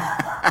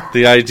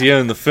 the idea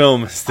in the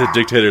film is that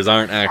dictators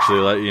aren't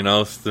actually,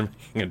 they're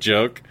making a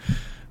joke.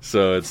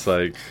 So it's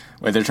like...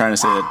 Wait, they're trying to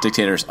say that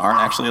dictators aren't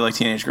actually like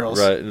teenage girls?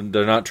 Right,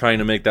 they're not trying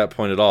to make that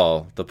point at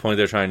all. The point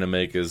they're trying to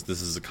make is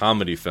this is a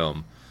comedy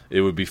film.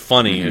 It would be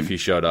funny if he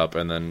showed up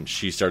and then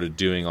she started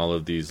doing all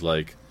of these,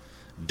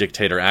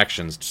 dictator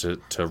actions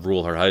to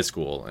rule her high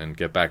school and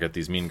get back at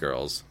these mean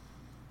girls.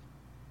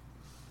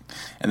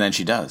 And then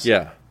she does.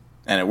 Yeah.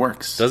 And it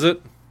works. Does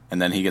it?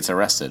 And then he gets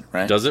arrested,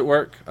 right? Does it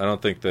work? I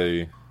don't think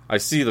I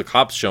see the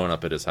cops showing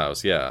up at his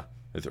house, yeah.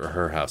 Or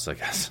her house, I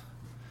guess.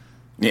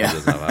 Yeah. He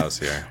doesn't have a house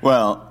here.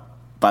 Well,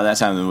 by that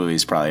time the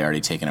movie's probably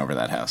already taken over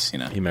that house,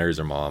 He marries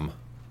her mom.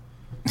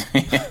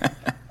 How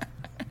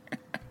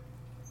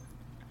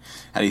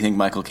do you think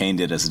Michael Caine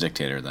did as a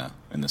dictator, though,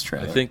 in this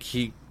trailer? I think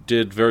he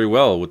did very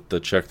well with the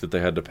check that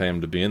they had to pay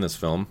him to be in this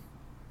film.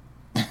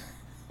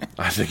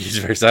 I think he's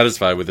very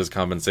satisfied with his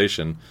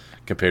compensation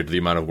compared to the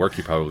amount of work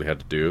he probably had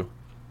to do.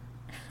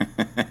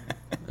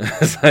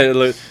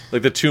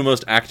 Like the two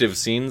most active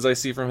scenes I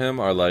see from him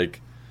are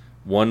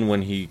one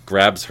when he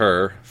grabs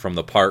her from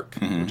the park,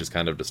 which is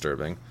kind of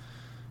disturbing,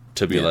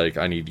 to be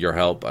I need your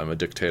help, I'm a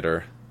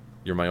dictator,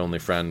 you're my only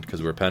friend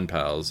because we're pen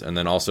pals. And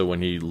then also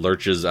when he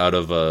lurches out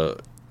of a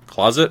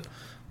closet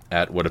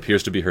at what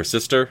appears to be her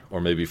sister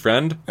or maybe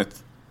friend.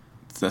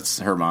 That's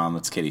her mom.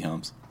 That's Katie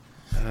Holmes.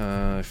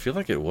 I feel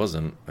like it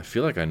wasn't. I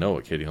feel like I know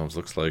what Katie Holmes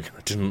looks like.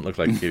 It didn't look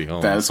like Katie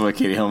Holmes. That's what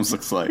Katie Holmes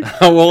looks like.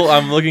 Well,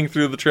 I'm looking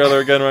through the trailer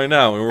again right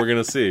now, and we're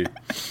going to see.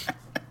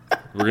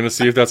 We're going to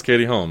see if that's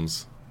Katie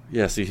Holmes.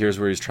 Yeah, see, here's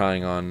where he's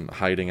trying on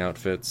hiding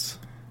outfits.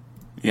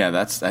 Yeah,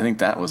 I think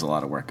that was a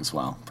lot of work as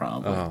well,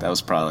 probably. Oh. That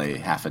was probably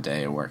half a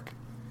day of work.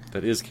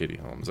 That is Katie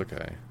Holmes,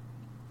 okay.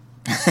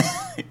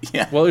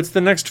 Yeah. Well, it's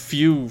the next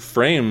few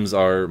frames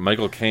are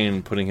Michael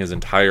Caine putting his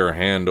entire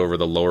hand over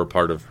the lower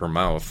part of her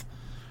mouth,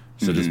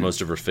 so just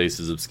most of her face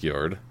is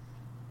obscured.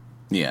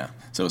 Yeah,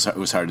 so it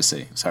was hard to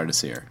see. It was hard to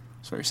see her.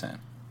 That's what you're saying.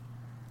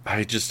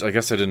 I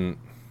guess I didn't...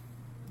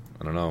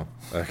 I don't know.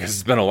 I guess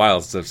it's been a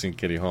while since I've seen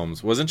Katie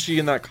Holmes. Wasn't she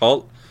in that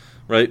cult?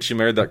 Right? She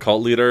married that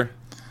cult leader?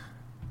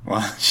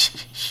 Well,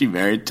 she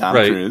married Tom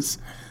Cruise,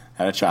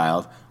 had a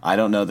child. I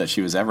don't know that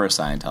she was ever a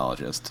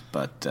Scientologist,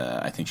 but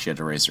I think she had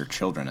to raise her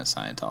children as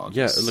Scientologists.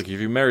 Yeah, look,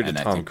 if you're married to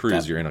Tom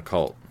Cruise, you're in a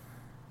cult.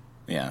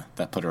 Yeah,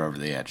 that put her over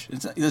the edge.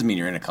 It doesn't mean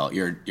you're in a cult.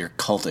 You're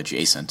cult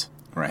adjacent.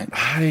 right?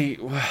 I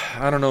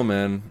don't know,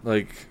 man.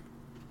 Like,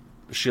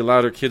 she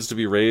allowed her kids to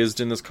be raised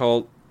in this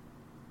cult.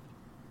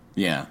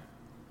 Yeah.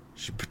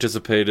 She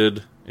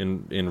participated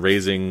in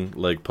raising,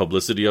 like,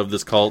 publicity of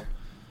this cult.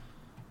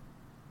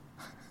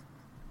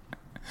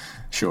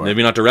 Sure.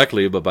 Maybe not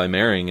directly, but by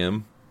marrying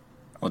him.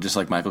 Well, just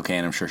like Michael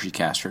Caine, I'm sure she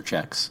cashed her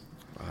checks.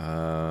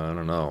 I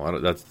don't know.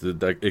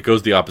 It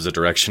goes the opposite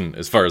direction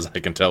as far as I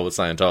can tell with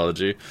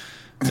Scientology.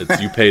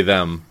 It's you pay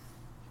them.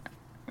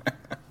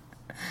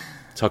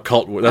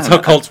 That's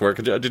how cults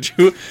work.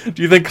 Do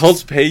you think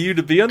cults pay you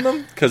to be on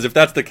them? Because if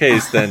that's the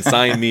case, then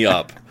sign me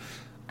up.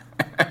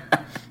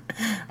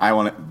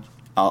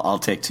 I'll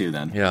take 2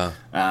 then. Yeah.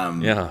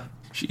 Yeah.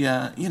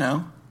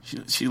 She,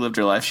 she lived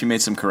her life. She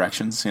made some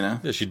corrections,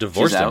 Yeah, she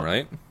divorced him,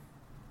 right?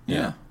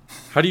 Yeah.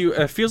 How do you...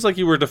 It feels like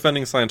you were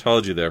defending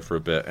Scientology there for a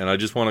bit, and I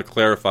just want to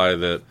clarify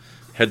that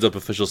Heads Up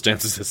official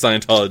stance is that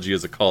Scientology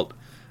is a cult,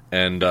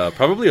 and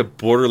probably a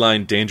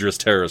borderline dangerous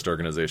terrorist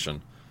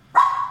organization.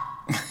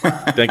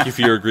 Thank you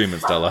for your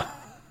agreement, Stella.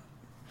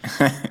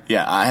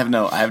 Yeah, I have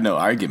no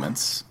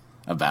arguments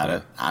about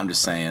it. I'm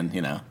just saying,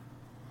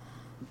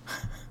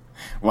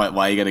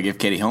 why you got to give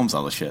Katie Holmes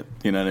all the shit?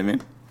 You know what I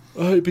mean?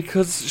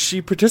 Because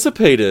she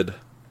participated.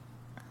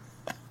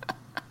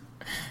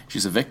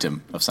 She's a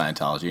victim of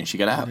Scientology, and she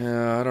got out.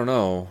 Yeah, I don't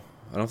know.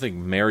 I don't think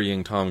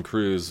marrying Tom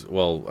Cruise.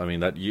 Well, I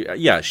mean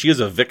yeah, she is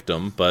a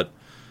victim, but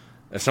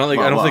it's not like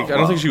I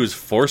don't think she was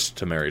forced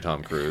to marry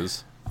Tom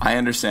Cruise. I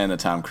understand that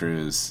Tom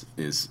Cruise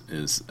is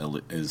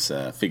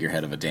a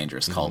figurehead of a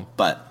dangerous cult,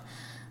 but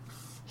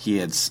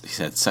he's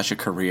had such a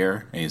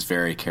career and he's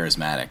very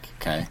charismatic.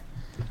 Okay,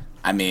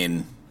 I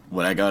mean,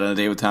 would I go out on a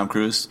date with Tom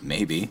Cruise?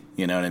 Maybe.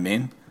 You know what I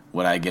mean?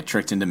 Would I get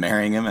tricked into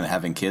marrying him and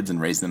having kids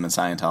and raising them in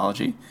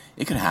Scientology?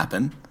 It could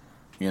happen.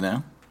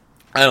 I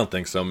don't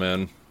think so,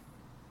 man.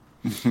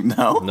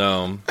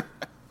 No.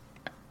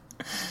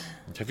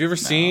 Have you ever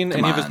seen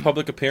any of his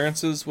public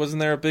appearances?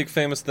 Wasn't there a big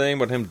famous thing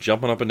about him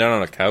jumping up and down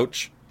on a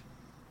couch?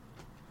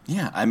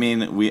 Yeah, I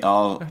mean, we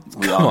all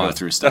go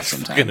through stuff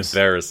sometimes. That's fucking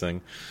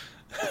embarrassing.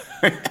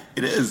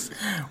 It is.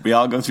 We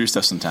all go through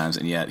stuff sometimes,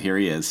 and yet here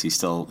he is. He's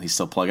still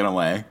plugging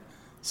away,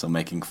 still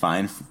making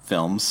fine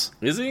films.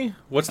 Is he?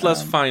 What's the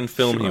last fine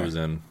film he was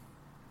in?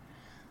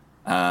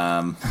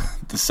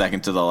 The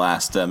second to the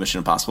last Mission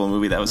Impossible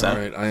movie that was out.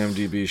 All right,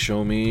 IMDb,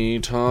 show me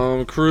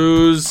Tom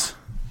Cruise.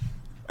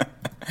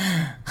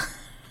 I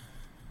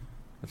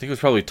think it was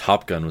probably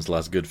Top Gun was the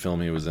last good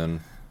film he was in.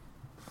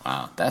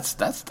 Wow, that's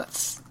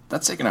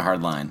taking a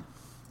hard line.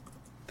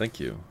 Thank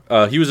you.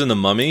 He was in The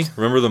Mummy.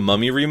 Remember the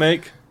Mummy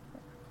remake?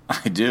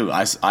 I do.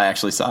 I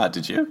actually saw it.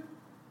 Did you?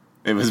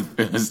 It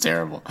was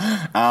terrible.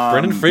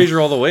 Brendan Fraser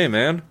all the way,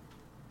 man.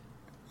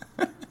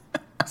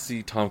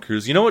 See Tom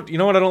Cruise. You know what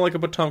I don't like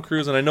about Tom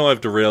Cruise, and I know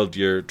I've derailed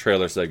your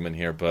trailer segment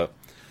here, but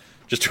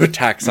just to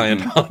attack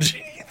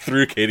Scientology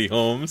through Katie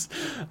Holmes.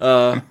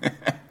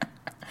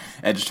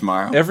 Edge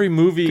Tomorrow. Every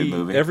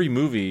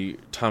movie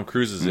Tom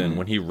Cruise is in,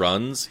 when he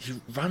runs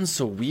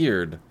so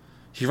weird.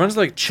 He runs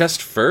like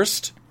chest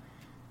first.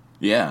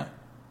 Yeah.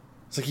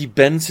 It's like he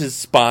bends his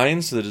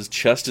spine so that his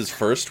chest is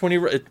first when he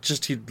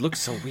looks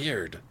so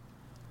weird.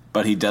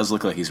 But he does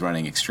look like he's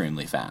running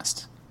extremely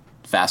fast.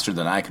 Faster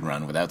than I can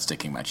run without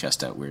sticking my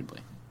chest out weirdly.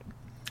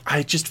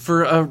 I just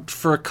for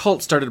a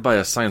cult started by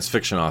a science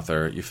fiction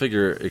author, you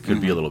figure it could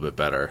be a little bit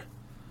better.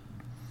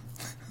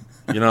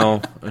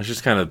 It's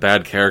just kind of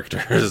bad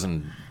characters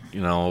and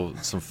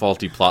some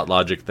faulty plot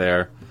logic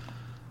there.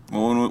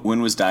 Well,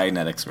 when was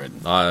Dianetics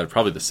written?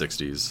 Probably the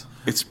 60s.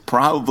 It's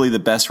probably the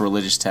best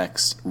religious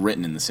text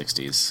written in the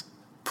 60s.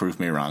 Prove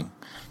me wrong.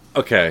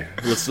 Okay,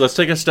 let's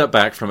take a step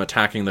back from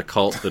attacking the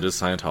cult that is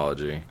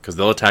Scientology, because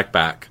they'll attack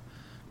back.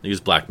 They use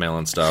blackmail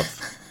and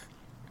stuff.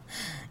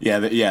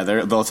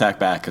 They'll attack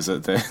back because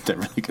they're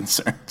really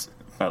concerned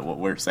about what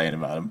we're saying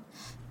about them.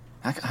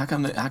 How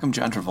come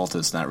John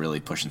Travolta's not really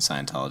pushing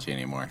Scientology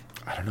anymore?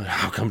 I don't know.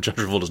 How come John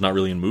Travolta's not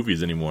really in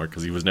movies anymore?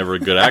 Because he was never a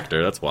good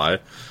actor. That's why.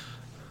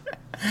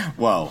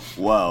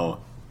 Whoa.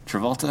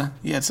 Travolta?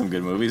 He had some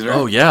good movies, right?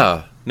 Oh,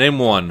 yeah. Name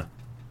one.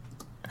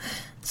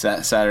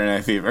 Saturday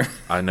Night Fever.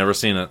 I've never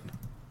seen it.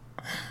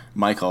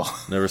 Michael.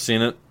 Never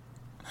seen it.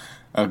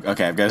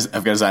 Okay, I've got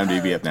his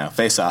IMDb up now.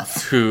 Face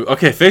Off.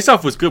 Okay, Face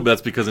Off was good, but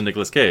that's because of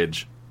Nicolas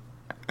Cage.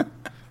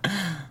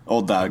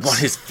 Old Dogs. I want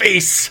his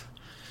face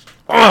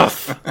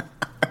off.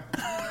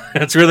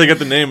 That's where they got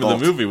the name of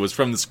the movie, was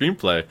from the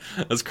screenplay.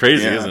 That's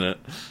crazy, isn't it?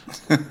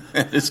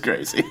 It is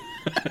crazy.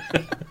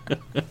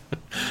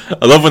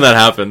 I love when that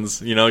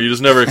happens. You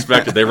just never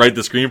expect it. They write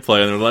the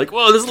screenplay and they're like,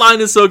 "Whoa, this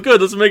line is so good.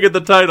 Let's make it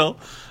the title."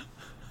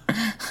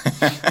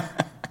 You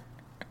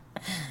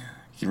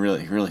can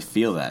really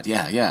feel that.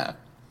 Yeah.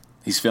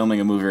 He's filming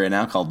a movie right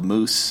now called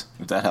Moose,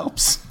 if that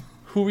helps.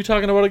 Who are we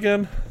talking about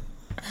again?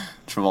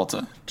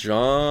 Travolta.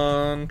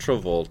 John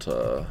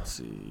Travolta. Let's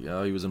see.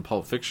 Yeah, he was in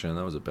Pulp Fiction.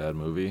 That was a bad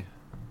movie.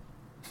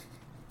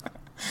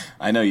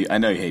 I know you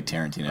hate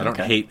Tarantino. I don't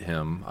hate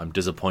him. I'm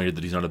disappointed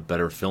that he's not a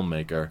better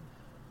filmmaker.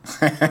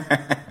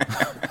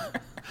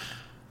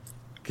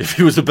 If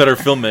he was a better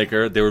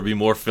filmmaker, there would be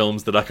more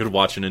films that I could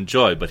watch and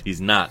enjoy, but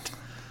he's not.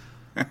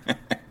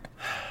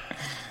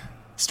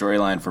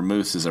 Storyline for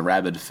Moose is a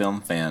rabid film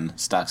fan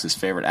stalks his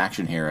favorite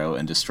action hero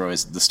and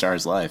destroys the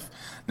star's life.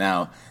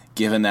 Now,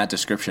 given that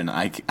description,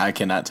 I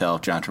cannot tell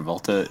if John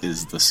Travolta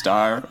is the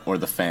star or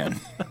the fan.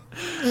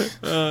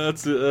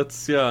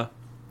 That's yeah.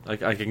 I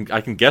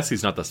can guess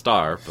he's not the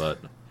star, but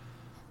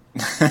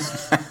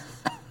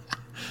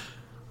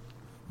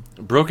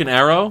Broken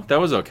Arrow, that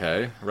was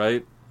okay,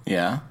 right?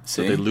 Yeah.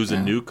 See? So they lose a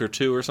nuke or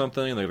two or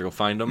something, and they gotta go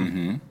find them.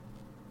 Mm-hmm.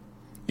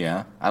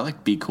 Yeah, I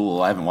like Be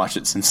Cool. I haven't watched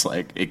it since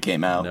it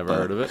came out. Never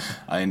heard of it.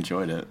 I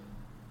enjoyed it.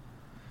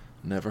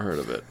 Never heard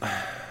of it.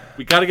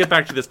 We got to get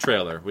back to this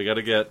trailer. We got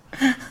to get.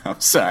 I'm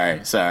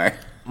sorry.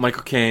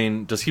 Michael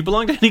Caine. Does he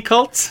belong to any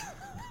cults?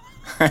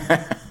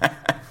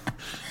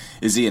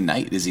 Is he a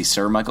knight? Is he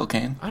Sir Michael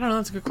Caine? I don't know.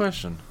 That's a good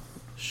question.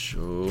 Show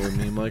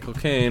me Michael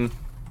Caine.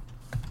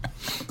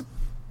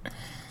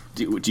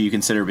 Do you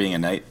consider being a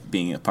knight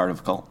being a part of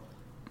a cult?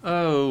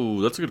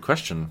 Oh, that's a good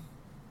question.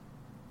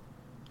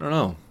 I don't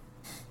know.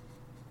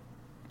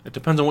 It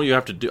depends on what you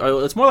have to do.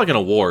 It's more like an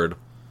award.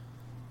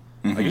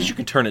 Mm-hmm. I guess you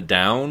can turn it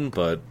down,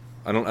 but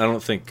I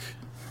don't think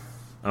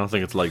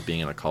it's like being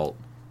in a cult.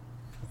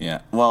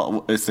 Yeah.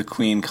 Well, if the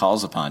queen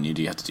calls upon you,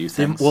 do you have to do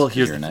things?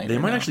 They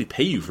might actually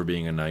pay you for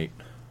being a knight.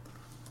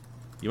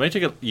 You might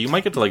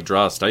get to like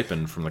draw a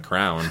stipend from the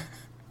crown.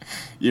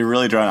 You're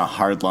really drawing a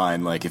hard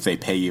line. Like, if they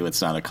pay you,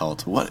 it's not a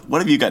cult. What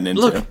have you gotten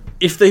into? Look,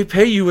 if they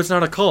pay you, it's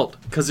not a cult.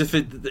 Because if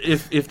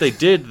they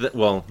did,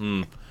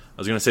 I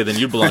was going to say then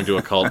you'd belong to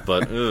a cult,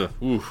 but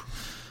ooh.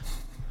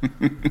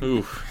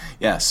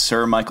 Yeah,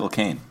 Sir Michael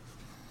Caine.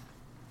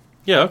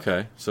 Yeah,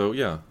 okay. So,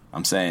 yeah.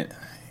 I'm saying...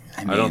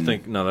 I don't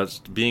think... No, that's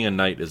being a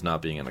knight is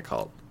not being in a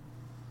cult.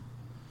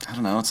 I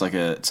don't know. It's like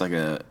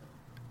a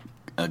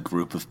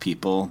group of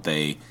people.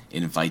 They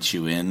invite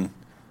you in,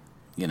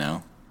 you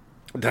know.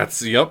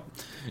 That's... Yep.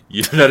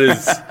 Yeah,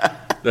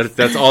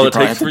 that's all it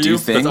takes for you?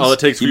 That's all it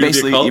takes for you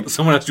to be a cult?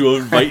 Someone has to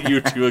invite you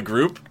to a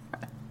group?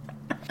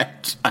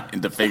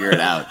 Trying to figure it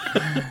out.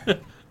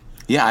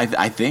 Yeah,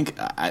 I think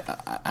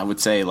I would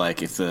say,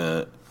 like, if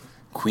the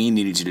Queen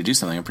needed you to do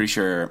something, I'm pretty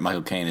sure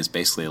Michael Caine is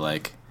basically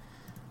like,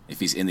 if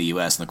he's in the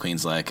U.S. and the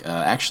Queen's like,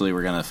 actually,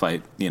 we're gonna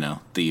fight, the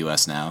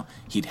U.S. now,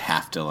 he'd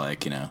have to,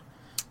 like,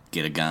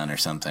 get a gun or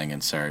something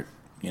and start,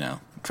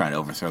 trying to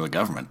overthrow the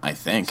government. I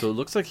think. So it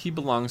looks like he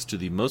belongs to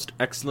the Most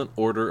Excellent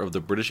Order of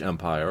the British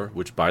Empire,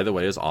 which, by the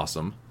way, is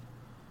awesome.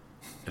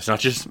 It's not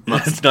just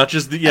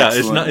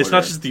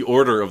the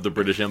Order of the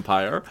British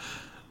Empire.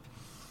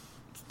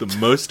 It's the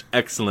Most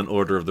Excellent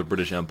Order of the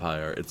British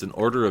Empire. It's an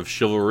order of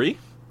chivalry,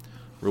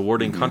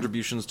 rewarding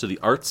contributions to the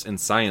arts and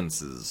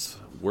sciences,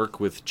 work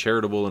with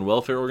charitable and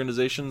welfare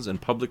organizations,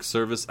 and public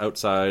service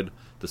outside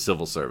the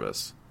civil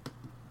service.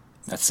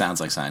 That sounds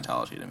like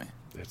Scientology to me.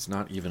 It's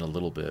not even a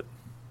little bit.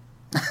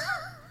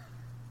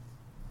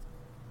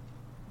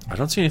 I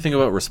don't see anything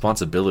about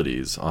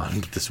responsibilities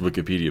on this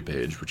Wikipedia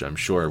page, which I'm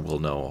sure we'll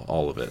know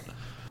all of it.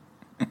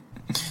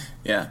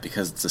 Yeah,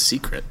 because it's a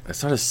secret.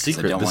 It's not a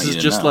secret. This is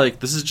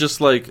just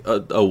like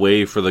a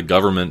way for the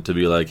government to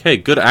be like, "Hey,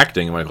 good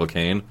acting, Michael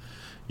Caine.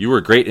 You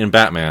were great in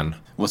Batman."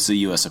 What's the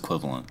U.S.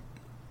 equivalent?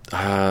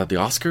 The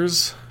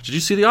Oscars. Did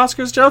you see the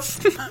Oscars, Jeff?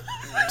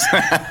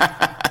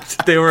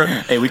 They were.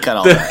 Hey, we cut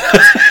all that.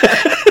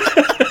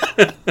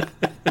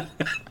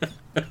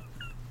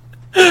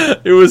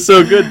 It was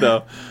so good,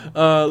 though.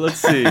 Let's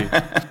see.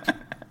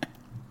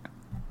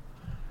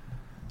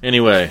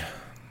 Anyway.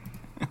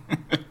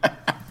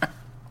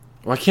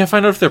 Well, I can't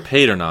find out if they're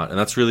paid or not, and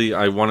that's really...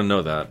 I want to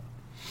know that.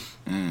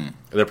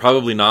 They're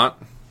probably not,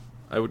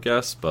 I would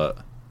guess, but...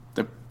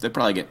 They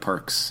probably get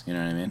perks, you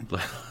know what I mean?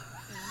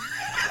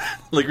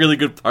 Like really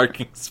good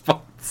parking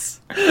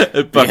spots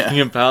at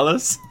Buckingham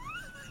Palace?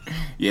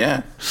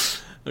 Yeah.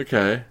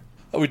 Okay.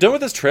 Are we done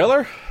with this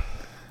trailer?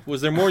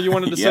 Was there more you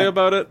wanted to say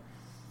about it?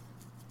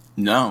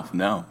 No.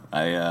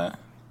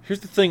 Here's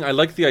the thing. I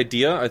like the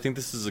idea. I think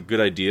this is a good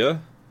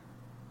idea.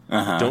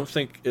 Uh-huh. I don't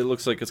think it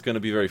looks like it's going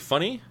to be very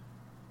funny.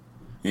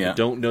 Yeah. I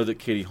don't know that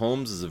Katie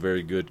Holmes is a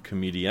very good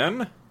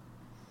comedian.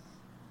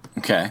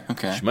 Okay.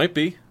 She might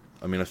be.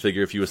 I mean, I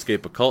figure if you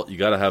escape a cult, you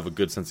got to have a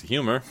good sense of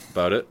humor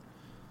about it.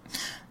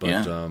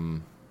 But,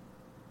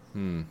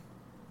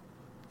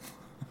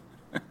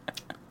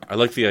 I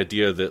like the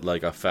idea that,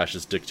 like, a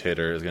fascist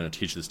dictator is going to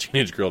teach this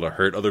teenage girl to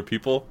hurt other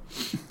people.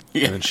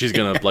 Yeah. And then she's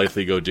going to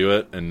blithely go do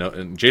it.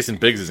 And Jason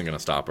Biggs isn't going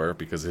to stop her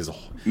because his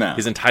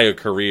entire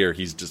career,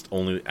 he's just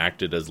only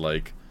acted as,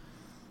 like,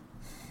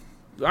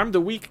 I'm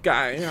the weak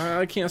guy.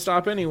 I can't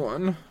stop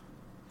anyone.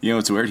 You know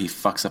what's weird? He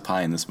fucks up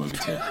high in this movie,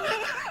 too.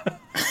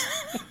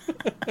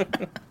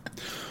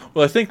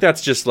 Well, I think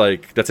that's just,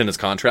 like, that's in his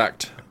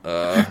contract.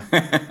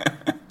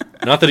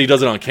 Not that he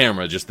does it on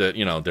camera, just that,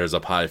 there's a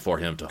pie for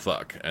him to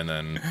fuck. And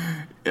then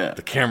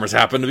the cameras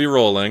happen to be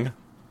rolling.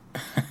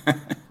 You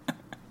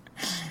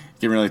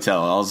can really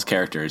tell all his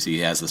characters, he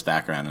has this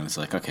background, and it's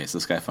like, okay, so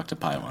this guy fucked a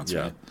pie once,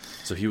 right?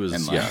 So he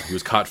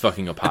was caught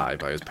fucking a pie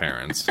by his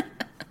parents.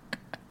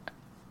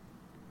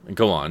 And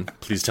go on.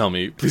 Please tell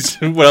me,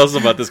 what else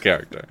about this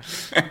character?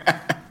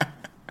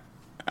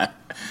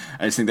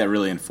 I just think that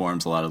really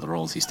informs a lot of the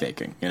roles he's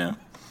taking, you know?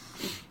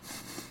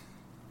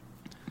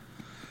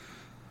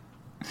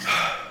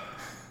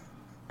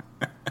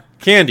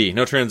 Candy,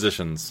 no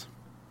transitions.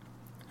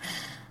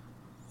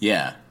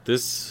 Yeah.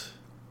 This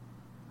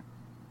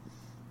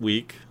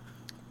week,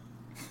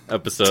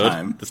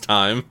 episode, this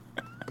time,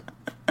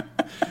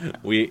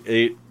 we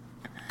ate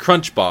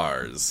Crunch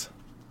Bars.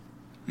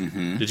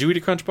 Mm-hmm. Did you eat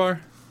a Crunch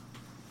Bar?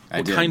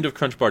 What kind of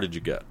Crunch Bar did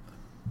you get?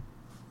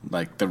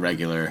 Like the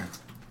regular,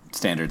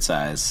 standard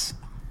size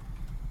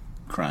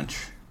Crunch.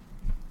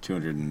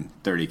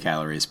 230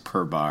 calories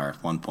per bar,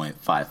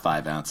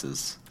 1.55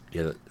 ounces.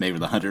 Yeah. Made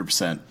with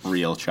 100%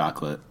 real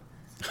chocolate.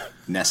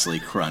 Nestle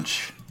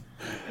Crunch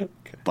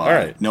bar. All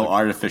right. No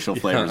artificial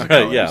flavors or All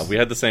colors. right, yeah, we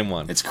had the same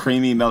one. It's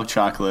creamy milk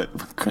chocolate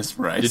with crisp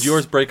rice. Did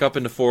yours break up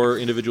into 4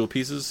 individual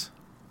pieces?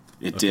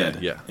 It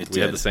did. Yeah, it we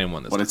did. had the same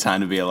one this time. What a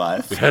time to be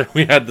alive.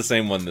 We had the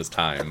same one this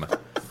time.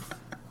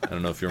 I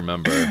don't know if you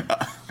remember.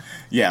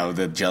 Yeah, with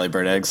the jelly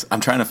bird eggs.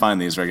 I'm trying to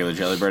find these regular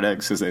jelly bird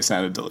eggs because they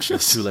sounded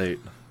delicious. Too late.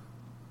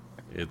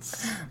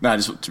 It's. No,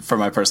 just for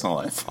my personal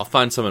life. I'll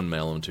find some and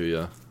mail them to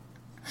you.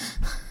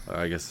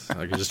 I guess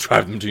I could just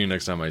drive them to you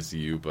next time I see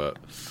you, but.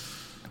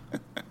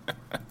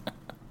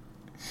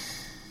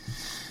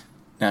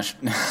 Now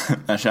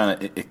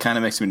Shauna, it kind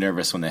of makes me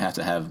nervous when they have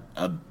to have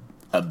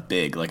a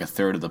big, like a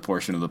third of the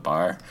portion of the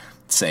bar,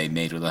 say,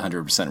 made with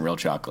 100% real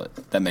chocolate.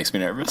 That makes me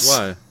nervous.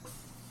 Why?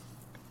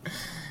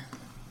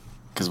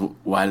 Because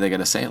why do they got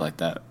to say it like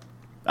that?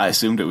 I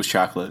assumed it was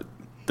chocolate.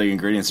 The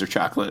ingredients are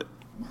chocolate.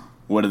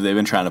 What have they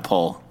been trying to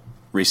pull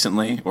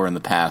recently or in the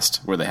past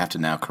where they have to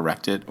now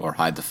correct it or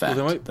hide the fact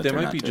Well, that they they're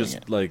might not be doing just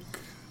it? like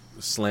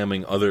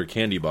slamming other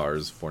candy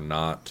bars for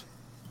not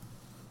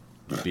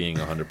being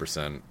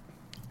 100%.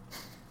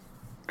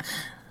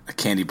 A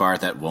candy bar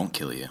that won't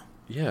kill you.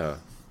 Yeah.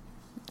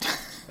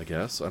 I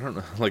guess. I don't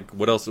know. Like,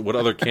 what else? What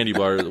other candy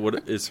bar?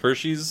 What is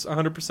Hershey's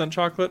 100%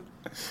 chocolate?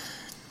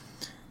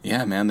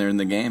 Yeah, man, they're in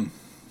the game.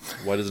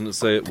 Why doesn't it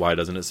say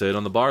it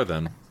on the bar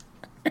then?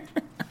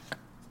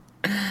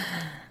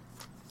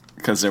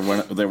 Because they're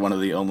one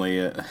of the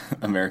only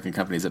American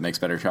companies that makes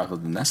better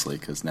chocolate than Nestle.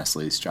 Because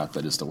Nestle's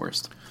chocolate is the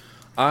worst.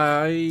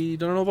 I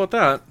don't know about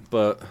that,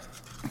 but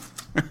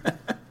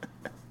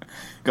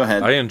Go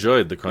ahead. I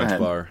enjoyed the Go Crunch ahead.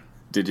 Bar.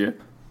 Did you?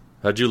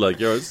 How'd you like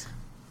yours?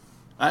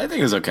 I think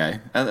it was okay.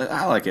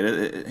 I like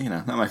it. You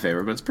know, not my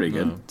favorite, but it's pretty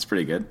good. No. It's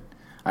pretty good.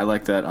 I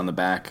like that on the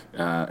back.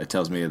 It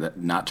tells me that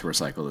not to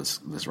recycle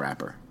this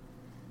wrapper.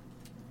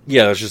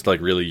 Yeah, that's just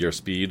like really your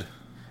speed.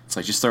 It's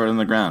like just throw it on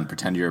the ground.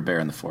 Pretend you're a bear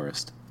in the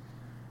forest.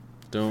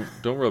 Don't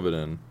rub it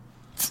in.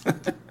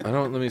 I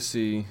don't. Let me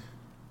see.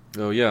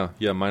 Oh yeah.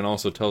 Mine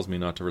also tells me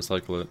not to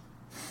recycle it,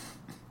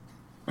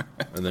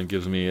 and then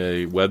gives me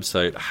a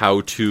website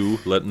how to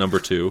number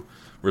 2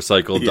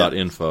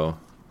 recycle.info.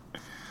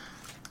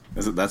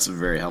 That's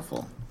very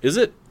helpful. Is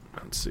it?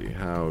 Let's see.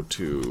 How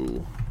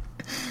to.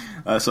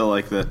 So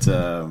like that.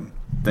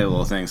 That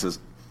little thing says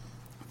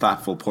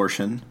thoughtful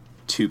portion,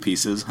 2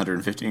 pieces,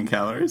 115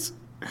 calories.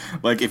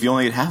 Like if you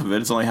only eat half of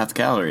it, it's only half the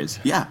calories.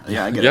 Yeah,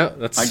 I get it. Yeah,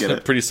 that's I get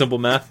it. pretty simple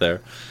math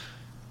there.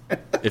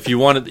 If you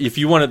wanted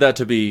that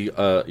to be,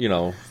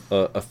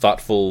 a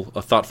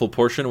thoughtful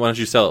portion, why don't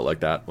you sell it like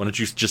that? Why don't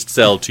you just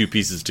sell 2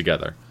 pieces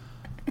together?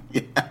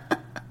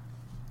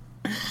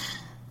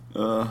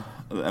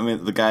 I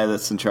mean, the guy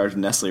that's in charge of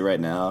Nestle right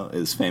now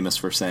is famous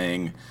for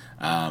saying,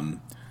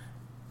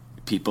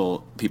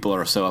 people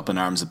are so up in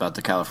arms about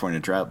the California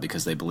drought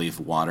because they believe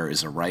water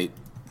is a right.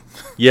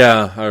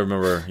 Yeah, I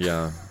remember.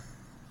 Yeah,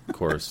 of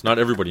course. Not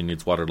everybody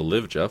needs water to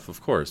live, Jeff. Of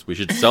course, we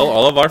should sell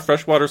all of our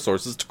freshwater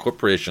sources to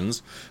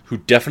corporations who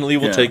definitely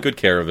will take good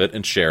care of it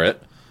and share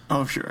it.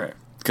 Oh, sure.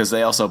 Because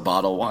they also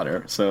bottle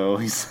water, so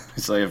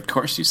he's like, of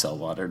course you sell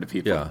water to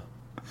people. Yeah.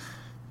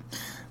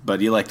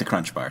 But you like the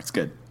Crunch Bar. It's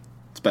good.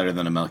 It's better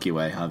than a Milky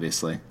Way,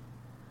 obviously.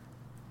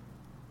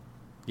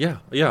 Yeah.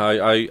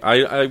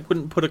 I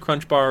wouldn't put a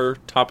Crunch Bar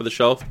top of the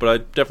shelf, but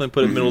I'd definitely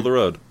put it middle of the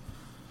road.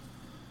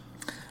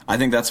 I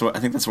think that's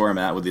where I'm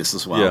at with this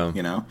as well. Yeah.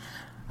 You know,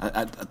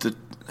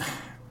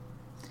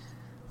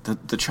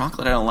 the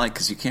chocolate I don't like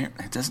because you can't.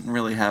 It doesn't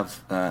really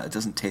have. It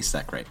doesn't taste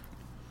that great.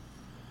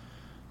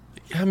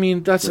 I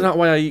mean, that's not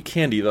why I eat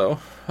candy, though.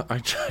 I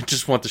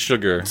just want the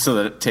sugar. So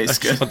that it tastes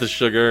I good. just want the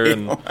sugar,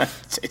 and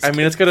I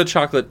mean, it's got a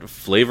chocolate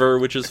flavor,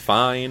 which is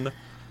fine.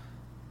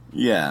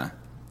 Yeah,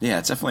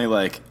 it's definitely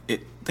like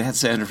it. They had to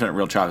say 100%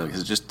 real chocolate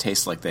because it just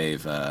tastes like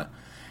they've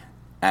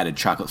added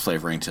chocolate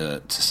flavoring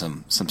to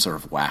some sort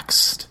of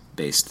waxed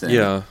based thing.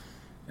 Yeah,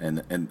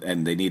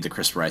 and they need the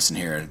crisp rice in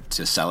here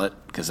to sell it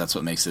because that's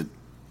what makes it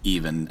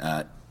even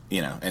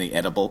any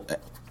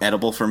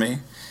edible for me.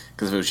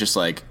 Because if it was just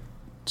like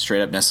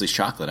straight up Nestle's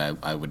chocolate,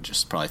 I would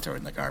just probably throw it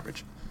in the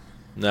garbage.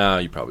 No,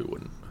 you probably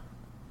wouldn't.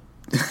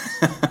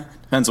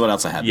 Depends what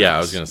else I had. Yeah, I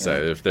was gonna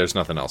say if there's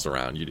nothing else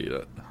around, you'd eat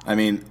it. I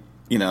mean,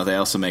 they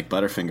also make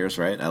Butterfingers,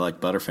 right? I like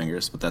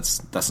Butterfingers, but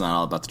that's not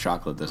all about the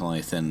chocolate. There's only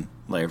a thin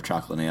layer of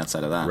chocolate on the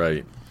outside of that.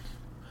 Right.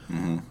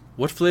 Mm-hmm.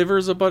 What flavor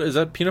is butter? Is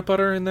that peanut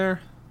butter in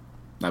there?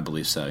 I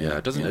believe so. Yeah,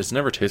 it doesn't. Yeah. It's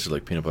never tasted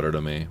like peanut butter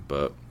to me,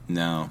 but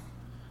No.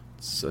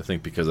 It's, I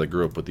think, because I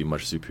grew up with the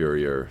much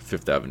superior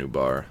Fifth Avenue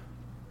bar.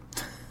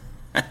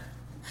 You're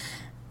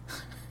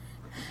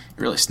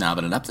really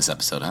snobbing it up this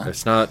episode, huh?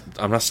 It's not.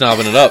 I'm not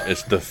snobbing it up.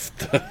 It's the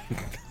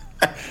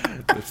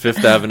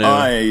Fifth Avenue.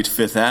 I ate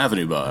Fifth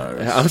Avenue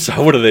bars. I'm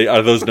sorry. What are they?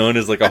 Are those known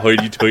as like a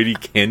hoity-toity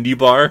candy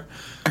bar?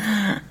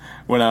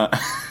 When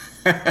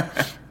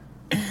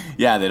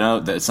yeah, they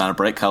don't. It's not a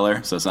bright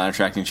color, so it's not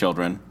attracting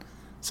children.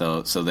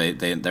 So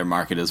their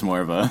market is more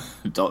of a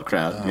adult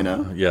crowd, you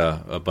know.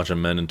 Yeah, a bunch of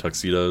men in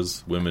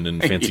tuxedos, women in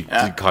fancy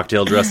Yeah.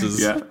 cocktail dresses.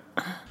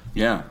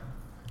 Yeah.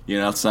 You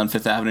know, it's on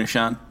Fifth Avenue,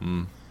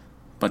 Sean.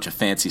 Bunch of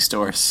fancy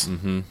stores.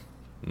 I'm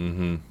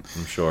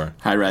sure.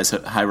 High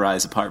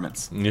rise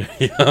apartments.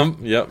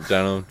 Yep,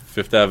 down on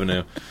Fifth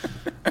Avenue.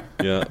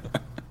 Yeah.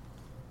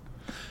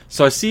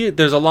 So I see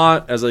there's a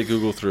lot as I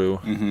Google through,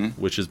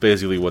 which is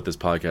basically what this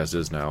podcast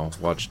is now.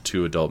 Watch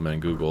two adult men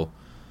Google.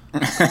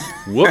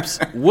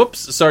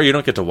 Whoops. Sorry, you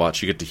don't get to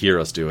watch. You get to hear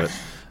us do it.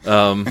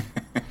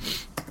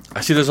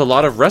 I see there's a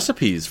lot of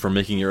recipes for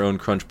making your own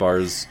Crunch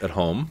bars at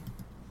home,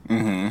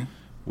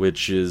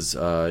 which is,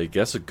 I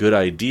guess, a good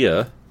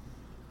idea.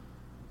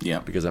 Yeah.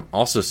 Because I'm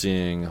also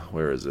seeing,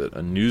 where is it,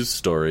 a news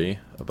story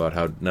about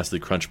how Nestle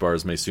Crunch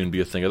bars may soon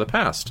be a thing of the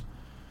past.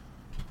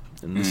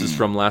 And this is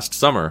from last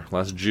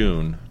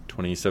June,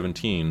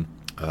 2017.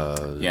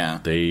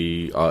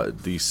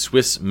 The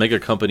Swiss mega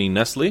company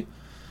Nestle,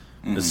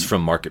 this is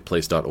from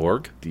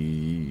marketplace.org.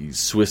 The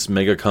Swiss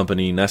mega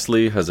company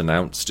Nestle has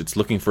announced it's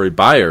looking for a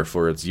buyer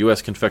for its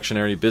U.S.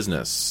 confectionery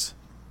business.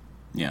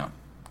 Yeah,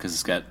 because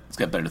it's got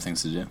better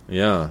things to do.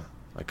 Yeah.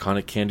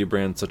 Iconic candy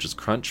brands such as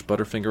Crunch,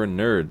 Butterfinger, and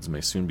Nerds may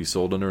soon be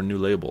sold under a new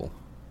label.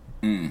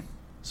 So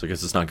I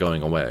guess it's not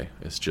going away.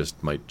 It's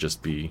might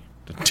just be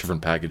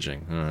different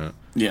packaging. All right.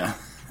 Yeah.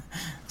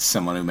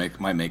 Someone who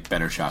might make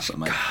better chocolate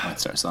might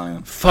start selling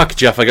them. Fuck,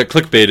 Jeff, I got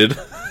clickbaited.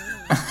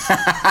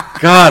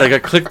 God, I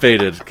got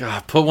clickbaited.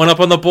 God, put one up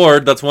on the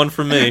board. That's one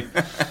for me.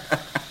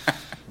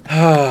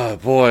 Oh,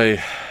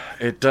 boy.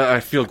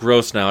 I feel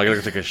gross now. I gotta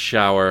go take a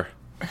shower.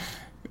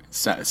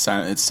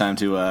 It's time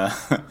to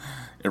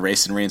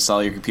erase and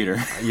reinstall your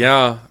computer.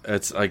 Yeah,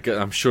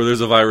 I'm sure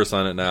there's a virus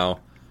on it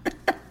now.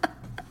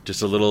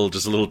 Just a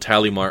little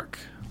tally mark.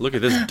 Look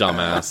at this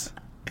dumbass.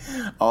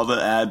 All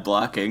the ad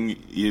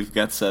blocking you've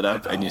got set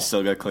up, and you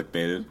still got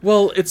clickbaited.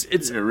 Well,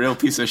 it's You're a real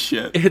piece of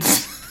shit.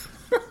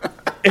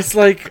 It's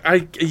like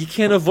you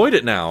can't avoid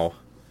it now.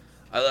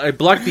 I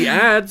blocked the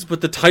ads,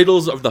 but the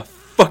titles of the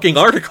fucking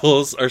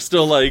articles are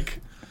still like.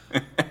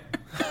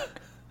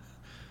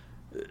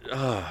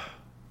 It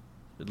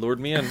lured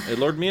me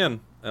in,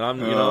 and I'm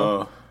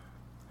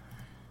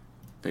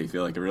But you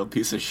feel like a real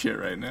piece of shit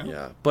right now.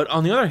 Yeah, but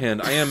on the other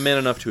hand, I am man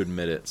enough to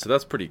admit it, so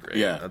that's pretty great.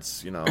 Yeah,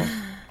 that's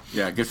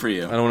Yeah, good for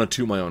you. I don't want to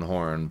toot my own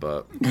horn,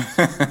 but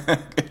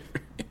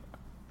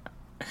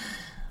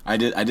I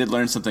did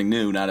learn something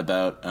new, not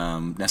about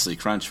Nestle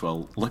Crunch,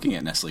 while looking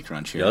at Nestle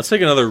Crunch here. Yeah, let's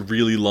take another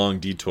really long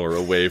detour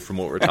away from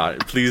what we're talking.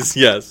 Please,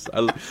 yes, I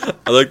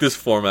like this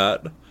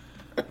format.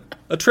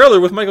 A trailer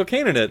with Michael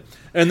Caine in it,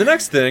 and the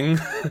next thing,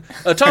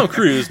 Tom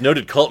Cruise,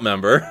 noted cult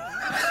member.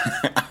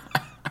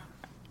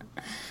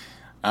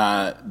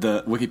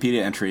 The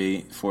Wikipedia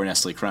entry for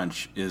Nestle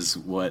Crunch is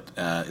what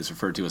is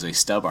referred to as a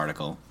stub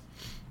article.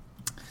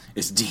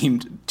 It's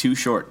deemed too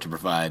short to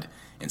provide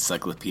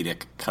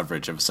encyclopedic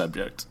coverage of a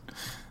subject.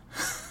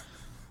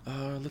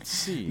 Let's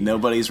see.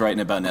 Nobody's writing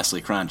about Nestle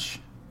Crunch.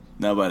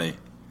 Nobody.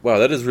 Wow,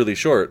 that is really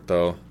short,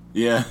 though.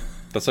 Yeah.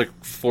 That's like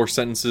 4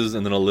 sentences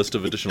and then a list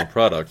of additional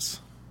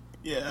products.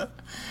 Yeah.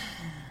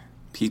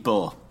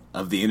 People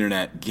of the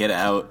internet, get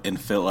out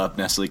and fill up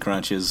Nestle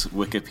Crunch's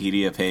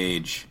Wikipedia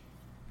page.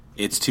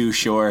 It's too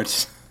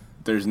short.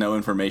 There's no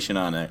information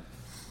on it.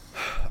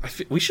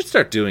 We should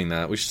start doing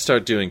that. We should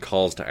start doing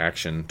calls to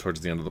action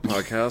towards the end of the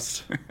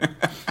podcast.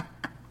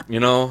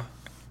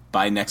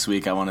 By next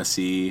week, I want to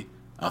see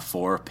a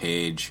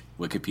 4-page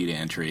Wikipedia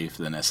entry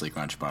for the Nestle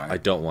Crunch bar. I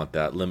don't want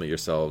that. Limit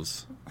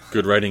yourselves.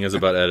 Good writing is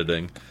about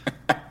editing.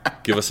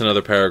 Give us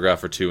another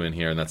paragraph or 2 in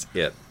here, and that's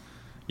it.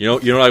 You know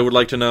what I would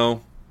like to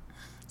know?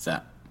 What's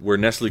that? Were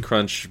Nestle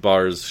Crunch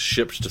bars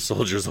shipped to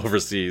soldiers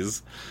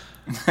overseas?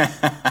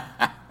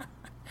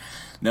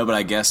 No, but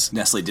I guess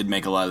Nestle did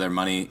make a lot of their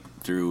money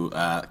through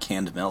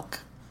canned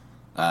milk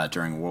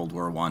during World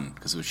War I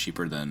because it was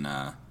cheaper than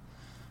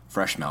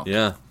fresh milk.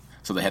 Yeah.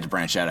 So they had to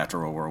branch out after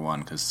World War I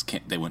because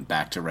they went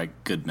back to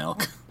good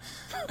milk.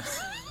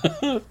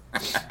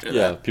 After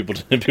Yeah, that. people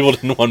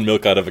didn't want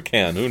milk out of a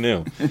can. Who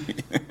knew?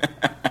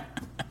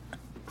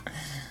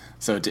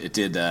 So it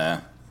did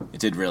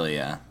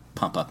really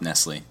pump up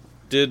Nestle.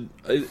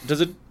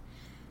 Does it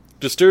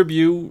disturb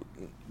you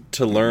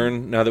to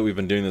learn, now that we've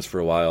been doing this for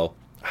a while,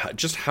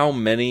 just how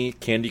many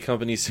candy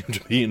companies seem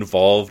to be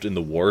involved in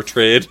the war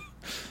trade?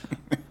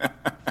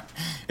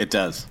 It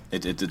does.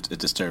 It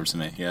disturbs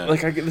me. Yeah.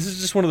 This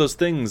is just one of those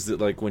things that,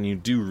 like, when you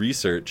do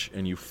research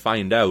and you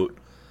find out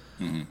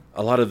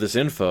a lot of this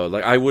info,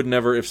 like, I would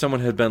never, if someone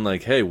had been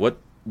like, hey, what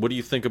do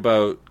you think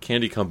about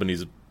candy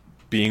companies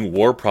being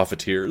war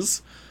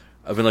profiteers?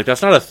 I've been like,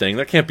 that's not a thing.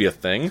 That can't be a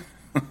thing.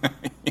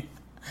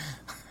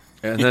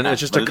 And then Yeah, it's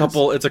just but a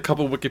couple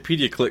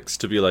Wikipedia clicks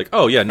to be like,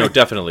 oh yeah, no,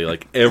 definitely.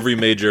 Like every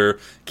major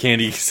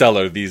candy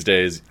seller these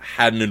days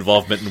had an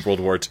involvement in World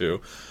War II.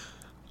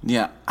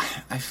 Yeah,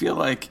 I feel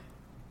like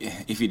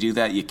if you do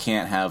that, you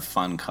can't have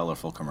fun,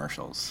 colorful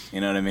commercials.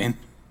 You know what I mean?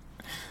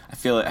 I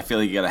feel like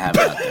you gotta have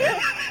it out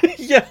there.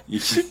 Yeah,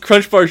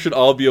 Crunch Bars should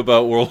all be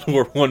about World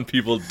War I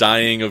people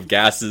dying of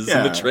gases in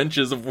the Yeah.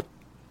 trenches of.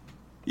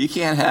 You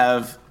can't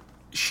have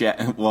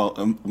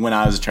when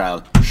I was a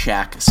child,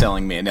 Shaq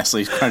selling me a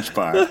Nestle's Crunch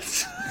Bar.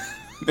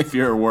 If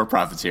you're a war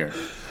profiteer,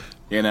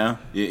 you know,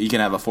 you can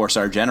have a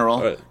 4-star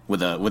general Right.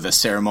 with a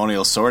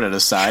ceremonial sword at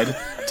his side,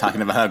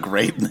 talking about how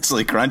great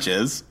Nestle Crunch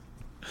is.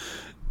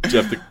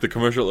 Jeff, the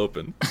commercial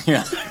opened.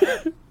 Yeah,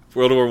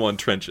 World War I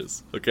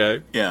trenches.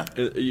 Okay. yeah,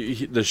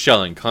 The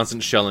shelling,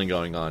 constant shelling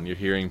going on. You're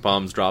hearing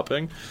bombs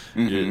dropping.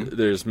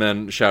 There's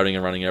men shouting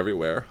and running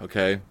everywhere.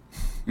 Okay.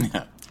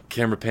 yeah.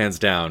 Camera pans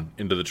down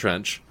into the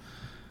trench.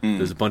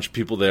 There's a bunch of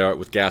people there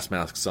with gas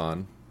masks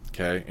on.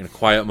 Okay, in a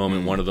quiet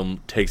moment, one of them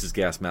takes his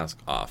gas mask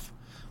off.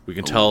 We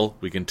can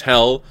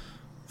tell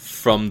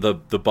from the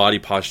body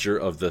posture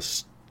of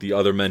the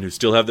other men who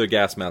still have their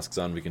gas masks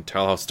on. We can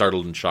tell how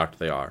startled and shocked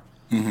they are.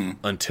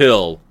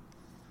 Until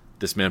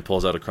this man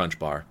pulls out a Crunch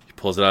Bar. He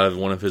pulls it out of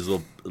one of his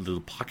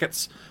little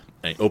pockets,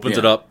 and he opens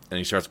it up, and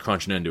he starts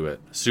crunching into it.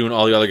 Soon,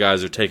 all the other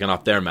guys are taking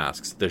off their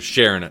masks. They're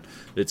sharing it.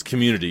 It's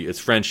community. It's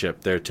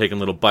friendship. They're taking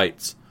little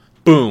bites.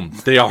 Boom!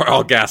 They are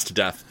all gassed to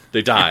death.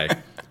 They die.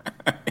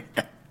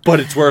 But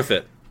it's worth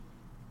it.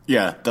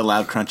 Yeah, the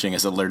loud crunching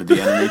has alerted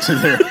the enemy to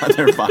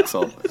their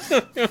foxhole.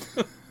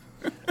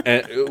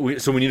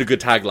 And so we need a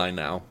good tagline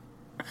now.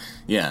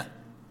 Yeah.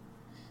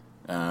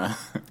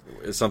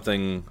 It's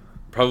something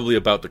probably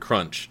about the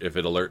crunch if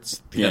it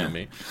alerts the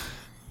enemy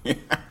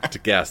to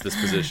gas this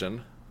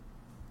position.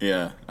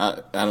 Yeah.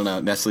 I don't know.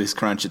 Nestle's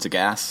Crunch, it's a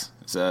gas?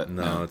 Is that...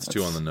 No, it's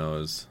too on the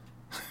nose.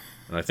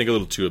 And I think a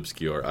little too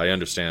obscure. I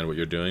understand what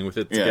you're doing with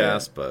its Yeah,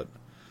 gas, but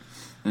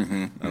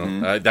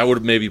that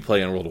would maybe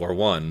play in World War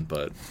I,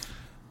 but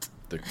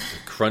the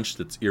crunch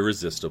that's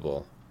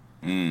irresistible.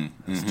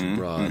 It's too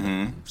broad.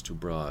 It's too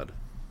broad.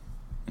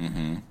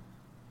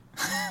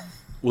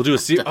 We'll do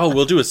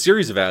a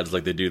series of ads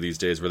like they do these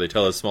days, where they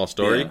tell a small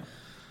story,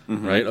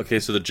 right? Okay,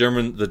 so the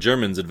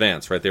Germans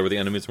advance, right? They were the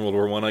enemies in World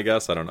War I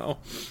guess. I don't know.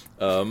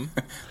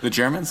 The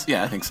Germans?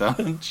 Yeah, I think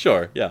so.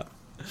 Sure, yeah,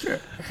 Sure.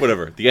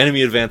 whatever. The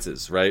enemy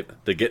advances, right?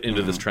 They get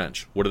into this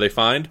trench. What do they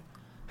find?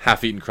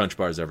 Half-eaten Crunch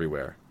Bars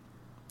everywhere.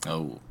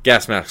 Oh,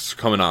 Gas masks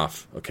coming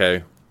off.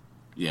 Okay,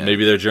 yeah.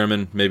 maybe they're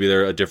German, maybe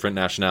they're a different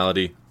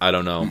nationality. I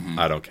don't know.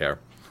 I don't care.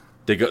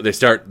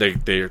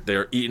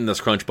 They're eating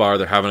this Crunch Bar.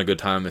 They're having a good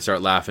time. They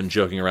start laughing,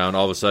 joking around.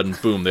 All of a sudden,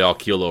 boom! They all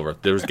keel over.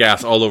 There's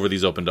gas all over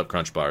these opened up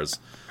Crunch Bars.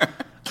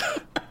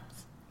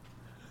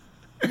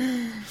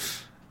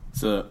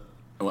 So,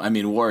 well, I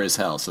mean, war is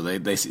hell. So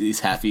they see these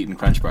half-eaten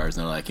Crunch Bars,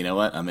 and they're like, you know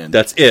what? I'm in.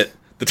 That's it.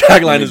 The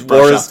tagline Let me is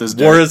brush off this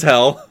war dirt." is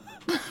hell.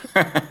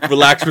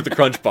 Relax with the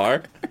Crunch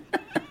Bar.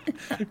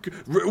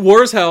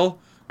 War is hell.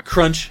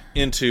 Crunch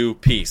into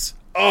peace.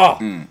 Oh.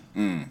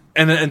 And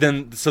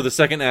then so the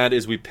second ad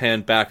is we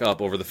pan back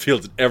up over the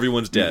fields and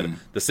everyone's dead.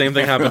 The same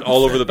thing happened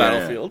all over the Yeah, yeah.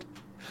 battlefield.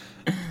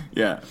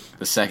 Yeah.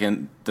 The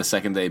second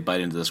they bite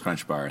into this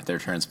Crunch Bar, they're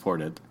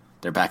transported.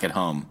 They're back at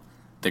home.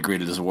 They're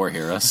greeted as war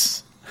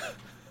heroes.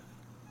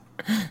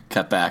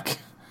 Cut back.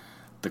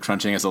 The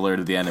crunching has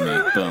alerted the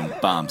enemy. Boom.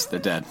 Bombs. They're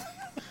dead.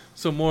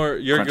 So more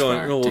you're Crunch going.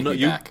 Bar, Oh, well, take no, me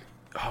you. back.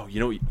 Oh, you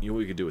know what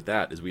we could do with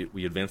that is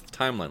we advance the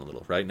timeline a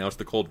little. Right now it's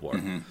the Cold War.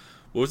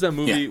 What was that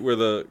movie Yeah. where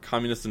the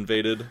communists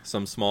invaded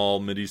some small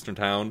Mideastern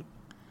town?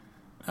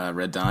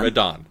 Red Dawn? Red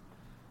Dawn.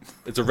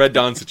 It's a Red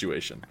Dawn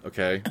situation.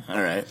 Okay.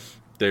 All right.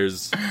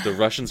 There's the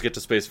Russians get to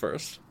space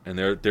first, and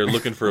they're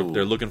looking for Ooh.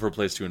 they're looking for a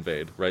place to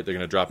invade. Right, they're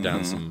going to drop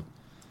down some,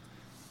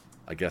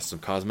 I guess, some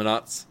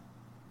cosmonauts,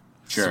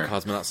 Sure. some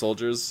cosmonaut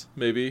soldiers,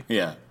 maybe.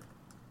 Yeah.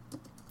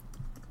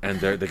 And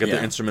they get Yeah.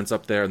 their instruments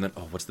up there, and then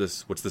what's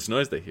this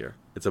noise they hear?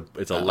 It's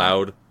a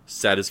loud,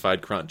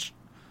 satisfied crunch.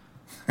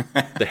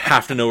 They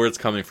have to know where it's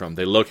coming from.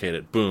 They locate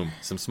it. Boom,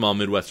 some small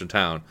Midwestern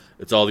town.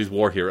 It's all these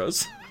war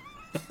heroes.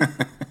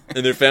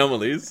 And their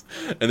families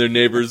and their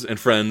neighbors and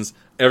friends.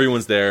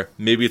 Everyone's there.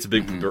 Maybe it's a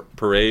big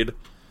parade.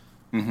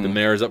 The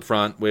mayor's up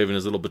front waving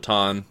his little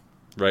baton,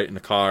 right, in the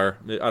car.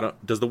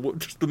 Does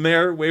the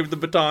mayor wave the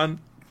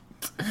baton?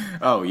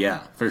 Oh,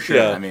 yeah, for sure.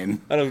 Yeah. I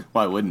mean, I don't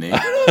why wouldn't he?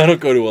 I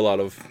don't go to a lot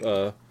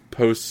of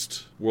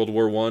post World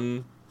War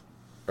I,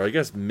 or I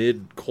guess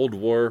mid Cold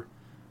War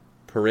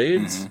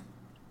parades.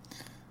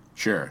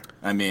 Sure.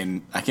 I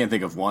mean, I can't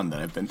think of one that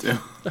I've been to.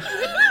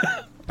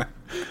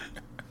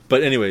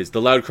 But anyways,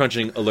 the loud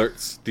crunching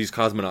alerts these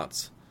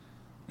cosmonauts.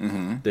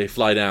 They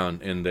fly down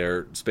in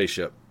their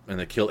spaceship and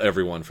they kill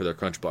everyone for their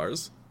Crunch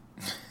Bars.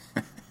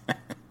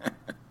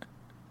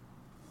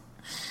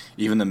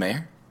 Even the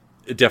mayor?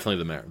 Definitely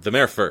the mayor. The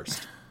mayor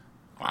first.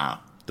 Wow.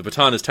 The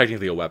baton is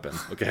technically a weapon,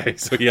 okay?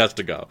 So he has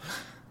to go.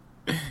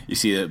 You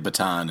see the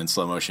baton in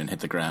slow motion hit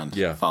the ground,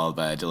 Yeah. followed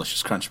by a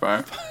delicious Crunch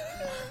Bar.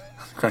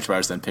 Crunch Bar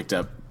is then picked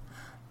up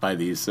by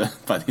these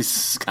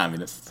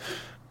communists.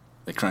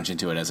 They crunch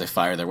into it as they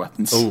fire their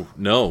weapons. Oh,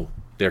 no.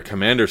 Their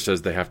commander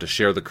says they have to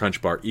share the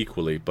crunch bar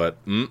equally, but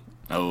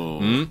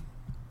even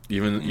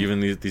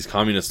these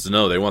communists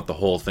know they want the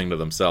whole thing to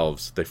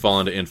themselves. They fall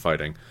into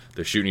infighting.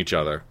 They're shooting each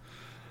other.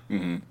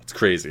 Mm-hmm. It's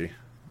crazy.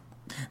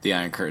 The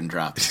Iron Curtain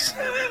drops.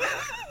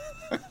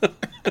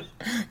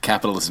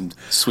 Capitalism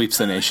sweeps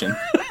the nation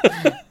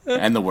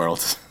and the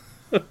world.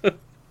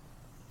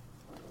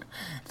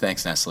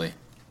 Thanks, Nestle.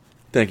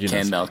 Thank you,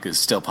 Canned Nestle. milk is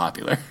still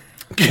popular.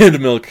 Canned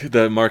milk,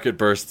 the market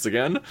bursts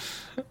again.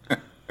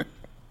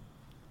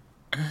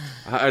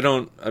 I guess I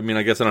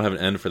don't have an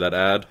end for that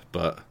ad,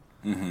 but,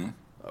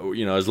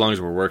 as long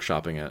as we're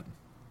workshopping it.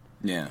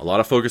 Yeah. A lot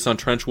of focus on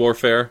trench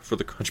warfare for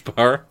the Crunch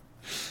Bar.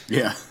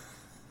 Yeah.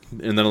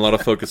 And then a lot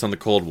of focus on the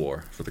Cold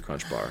War for the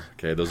Crunch Bar.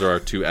 Okay, those are our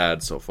 2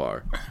 ads so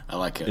far. I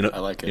like it.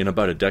 In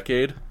about a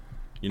decade,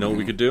 you know what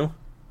we could do?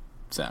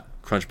 What's that?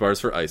 Crunch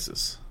Bars for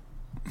ISIS.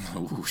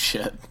 Oh,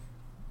 shit.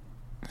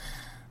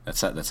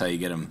 That's how you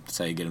get them. That's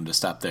how you get them to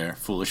stop their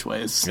foolish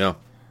ways. Yeah.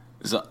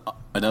 There's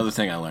another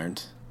thing I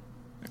learned,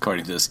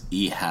 according to this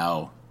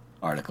eHow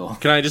article.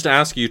 Can I just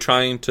ask, you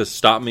trying to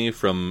stop me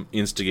from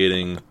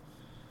instigating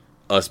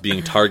us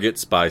being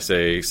targets by,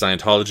 say,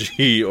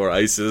 Scientology or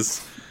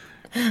ISIS?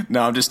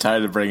 No, I'm just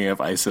tired of bringing up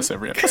ISIS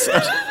every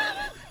episode.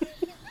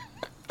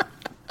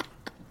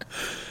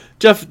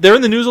 Jeff, they're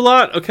in the news a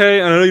lot, okay?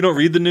 I know you don't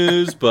read the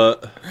news,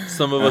 but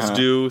some of us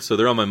do, so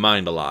they're on my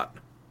mind a lot.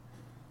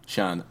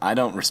 Sean, I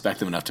don't respect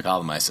them enough to call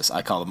them ISIS.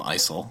 I call them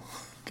ISIL.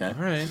 Okay?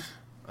 All right.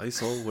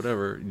 ISIL,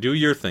 whatever. Do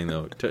your thing,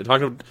 though.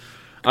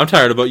 I'm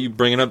tired about you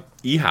bringing up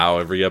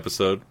eHow every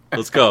episode.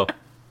 Let's go.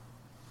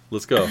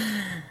 Let's go.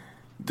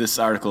 This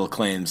article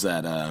claims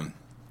that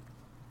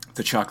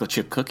the chocolate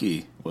chip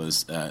cookie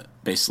was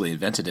basically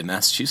invented in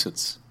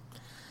Massachusetts.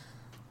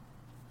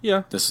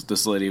 Yeah.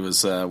 This lady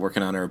was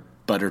working on her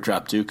butter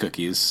drop dew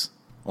cookies,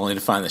 only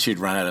to find that she'd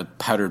run out of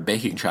powdered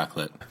baking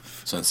chocolate.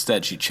 So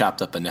instead, she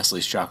chopped up a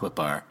Nestle's chocolate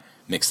bar,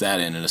 mixed that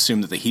in, and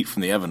assumed that the heat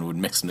from the oven would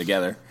mix them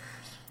together.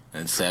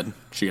 And instead,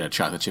 she got a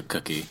chocolate chip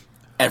cookie.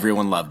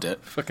 Everyone loved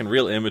it. Fucking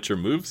real amateur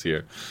moves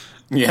here.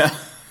 Yeah.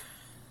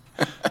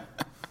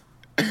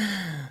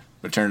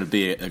 It turned to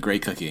be a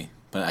great cookie.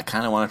 But I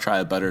kind of want to try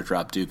a butter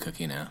drop dew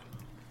cookie now.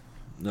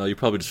 No, you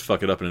probably just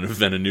fuck it up and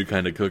invent a new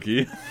kind of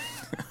cookie.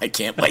 I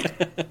can't wait.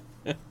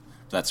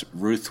 That's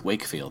Ruth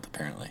Wakefield,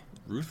 apparently.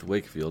 Ruth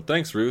Wakefield.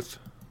 Thanks, Ruth.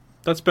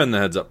 That's been the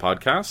Heads Up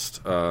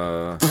podcast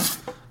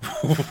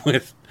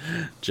with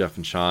Jeff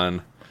and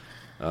Sean.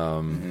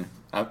 Yeah,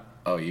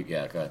 go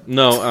ahead.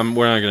 No,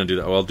 we're not going to do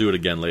that. Well, I'll do it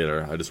again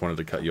later. I just wanted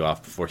to cut you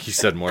off before he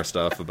said more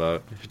stuff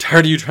about...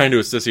 Tired of you trying to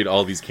associate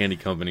all these candy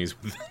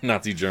companies with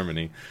Nazi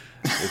Germany.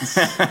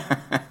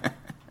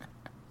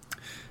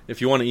 If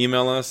you want to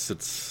email us,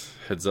 it's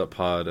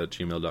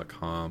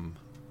headsuppod@gmail.com.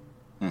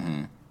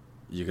 Mm-hmm.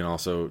 You can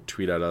also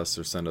tweet at us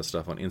or send us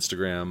stuff on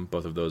Instagram.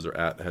 Both of those are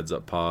at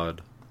headsuppod.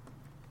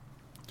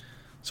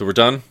 So we're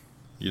done?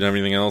 You don't have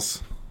anything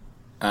else?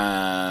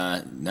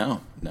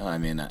 No. I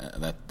mean,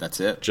 that's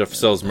it. Jeff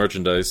sells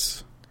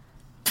merchandise.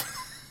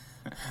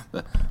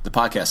 The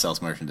podcast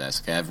sells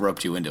merchandise. Okay, I've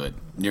roped you into it.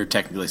 You're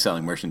technically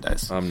selling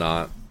merchandise. I'm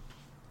not.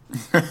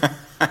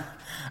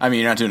 I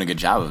mean, you're not doing a good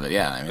job of it.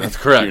 Yeah, I mean, that's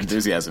correct. Your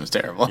enthusiasm is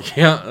terrible.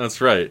 Yeah, that's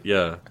right.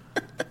 Yeah.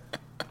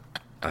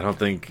 I don't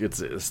think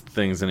it's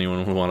things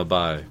anyone would want to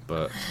buy,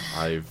 but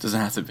doesn't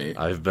have to be.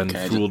 I've been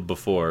fooled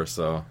before,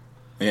 so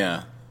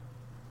yeah.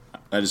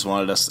 I just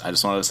wanted us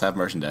to have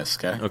merchandise.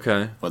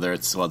 Okay. Whether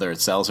it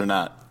sells or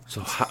not.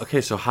 So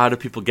how do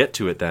people get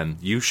to it then?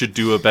 You should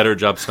do a better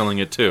job selling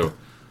it too.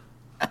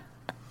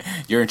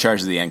 You're in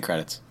charge of the end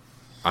credits.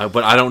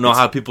 But I don't know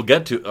how people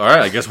get to. All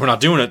right, I guess we're not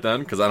doing it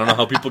then because I don't know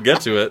how people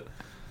get to it.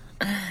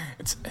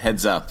 It's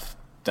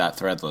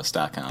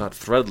headsup.threadless.com.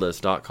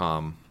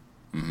 .threadless.com.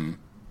 Mm-hmm.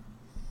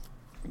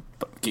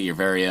 Get your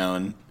very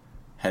own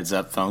Heads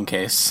Up phone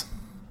case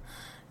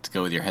to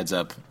go with your Heads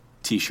Up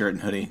t-shirt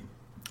and hoodie.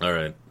 All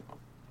right.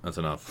 That's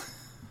enough.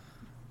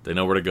 They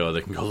know where to go.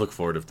 They can go look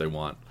for it if they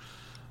want.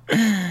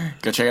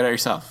 Go check it out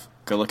yourself.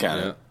 Go look at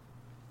it.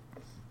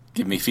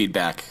 Give me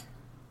feedback,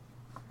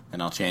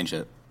 and I'll change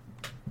it.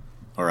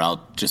 Or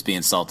I'll just be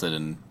insulted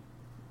and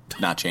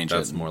not change it.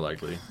 That's more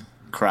likely.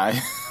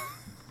 Cry.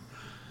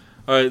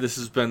 All right, this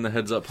has been the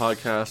Heads Up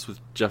podcast with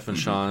Jeff and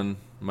Sean.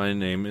 My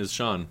name is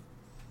Sean.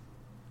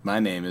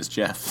 My name is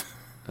Jeff.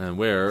 And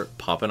we're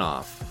popping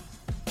off.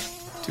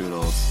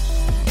 Toodles.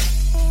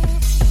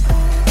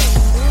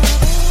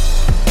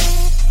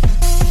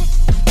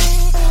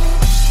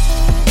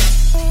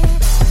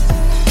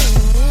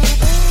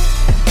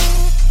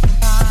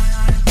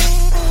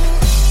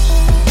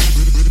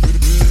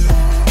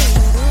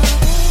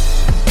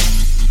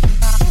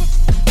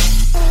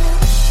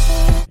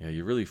 Yeah,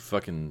 you really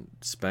fucking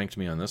spanked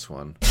me on this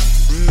one.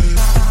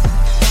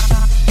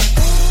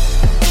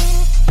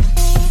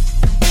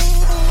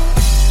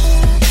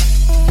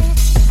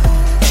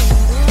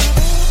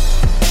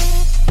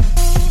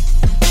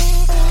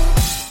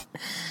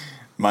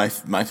 My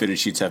fitted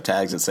sheets have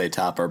tags that say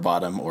top or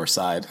bottom or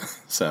side,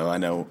 so I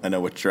know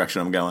which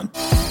direction I'm going.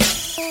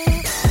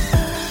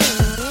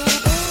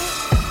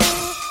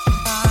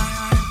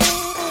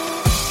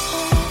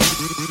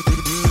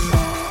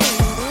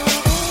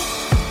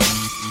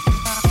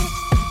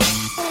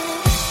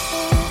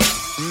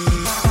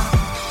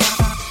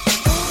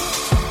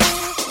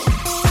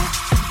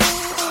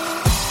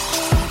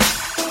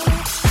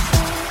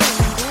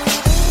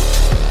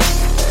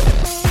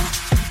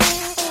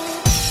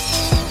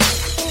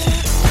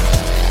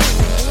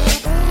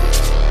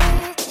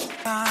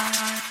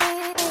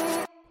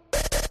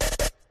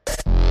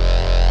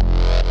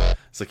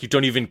 like you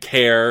don't even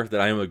care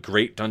that I am a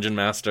great dungeon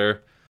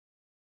master.